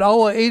 And they said,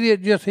 "Oh, an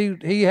idiot just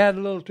he had a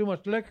little too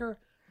much liquor,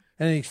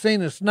 and he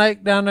seen a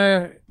snake down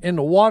there in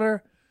the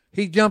water.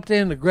 He jumped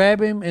in to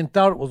grab him and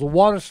thought it was a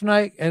water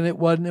snake, and it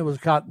wasn't. It was a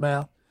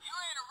cottonmouth."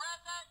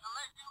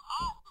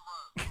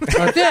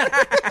 That's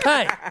it.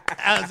 Hey,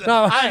 I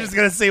was just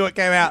going to see what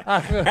came out. All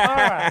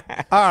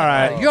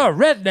right. you're a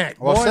redneck,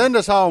 boy. Well, send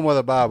us home with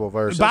a Bible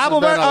verse. Bible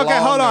This has been verse? a Okay,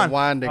 long hold on. and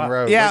winding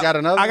road. Yeah, We got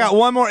another. I got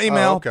one more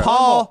email. Oh, okay.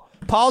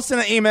 Paul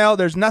sent an email.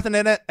 There's nothing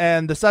in it,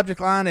 and the subject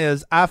line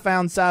is "I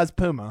found size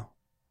Puma."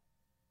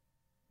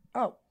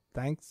 Oh,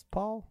 Thanks,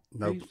 Paul.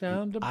 No, he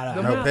found the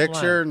no mountain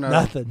picture. No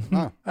Nothing.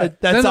 Oh. Hey,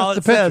 That's send all us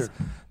it the says.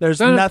 picture. There's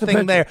Send us the nothing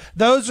picture. there.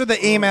 Those are the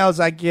emails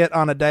I get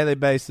on a daily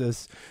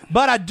basis.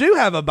 But I do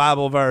have a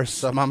Bible verse.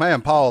 So my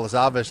man Paul is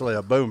obviously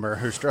a boomer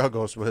who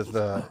struggles with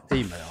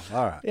email.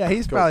 All right. Yeah,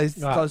 he's probably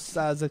close to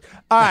size. All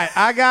right,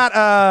 I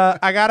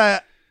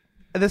got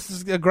this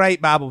is a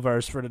great Bible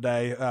verse for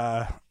today.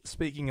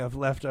 Speaking of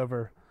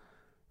leftover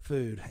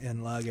food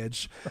in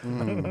luggage.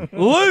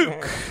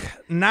 Luke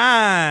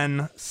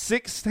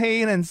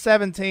 9:16 and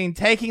 17,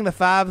 taking the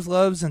 5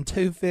 loaves and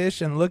 2 fish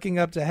and looking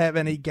up to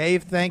heaven, he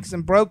gave thanks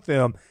and broke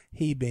them,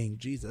 he being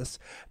Jesus.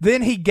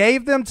 Then he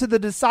gave them to the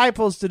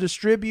disciples to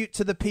distribute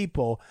to the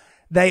people.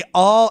 They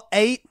all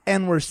ate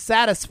and were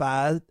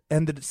satisfied,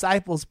 and the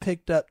disciples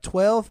picked up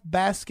 12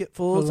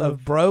 basketfuls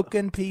of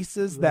broken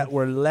pieces that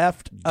were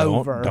left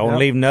over. Don't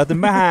leave nothing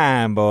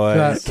behind,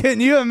 boys. Can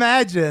you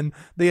imagine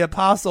the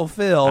Apostle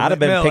Phil? I'd have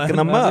been McMillan, picking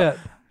them up.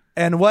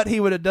 and what he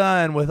would have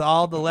done with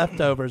all the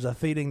leftovers of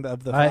feeding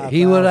of the 5,000.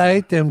 He would have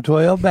ate them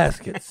 12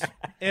 baskets.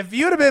 If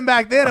you'd have been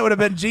back then, it would have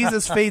been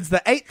Jesus feeds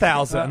the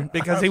 8,000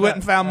 because he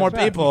wouldn't found more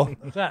people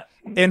What's that?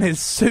 in his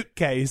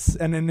suitcase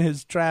and in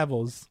his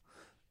travels.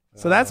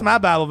 So that's my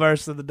Bible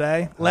verse of the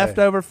day.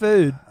 Leftover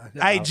food.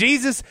 Hey,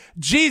 Jesus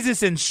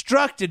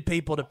instructed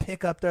people to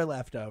pick up their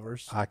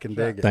leftovers. I can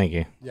dig it. Thank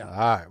you. All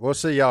right. We'll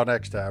see y'all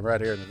next time right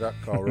here in the Duck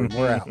Call Room.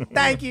 We're out.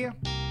 Thank you.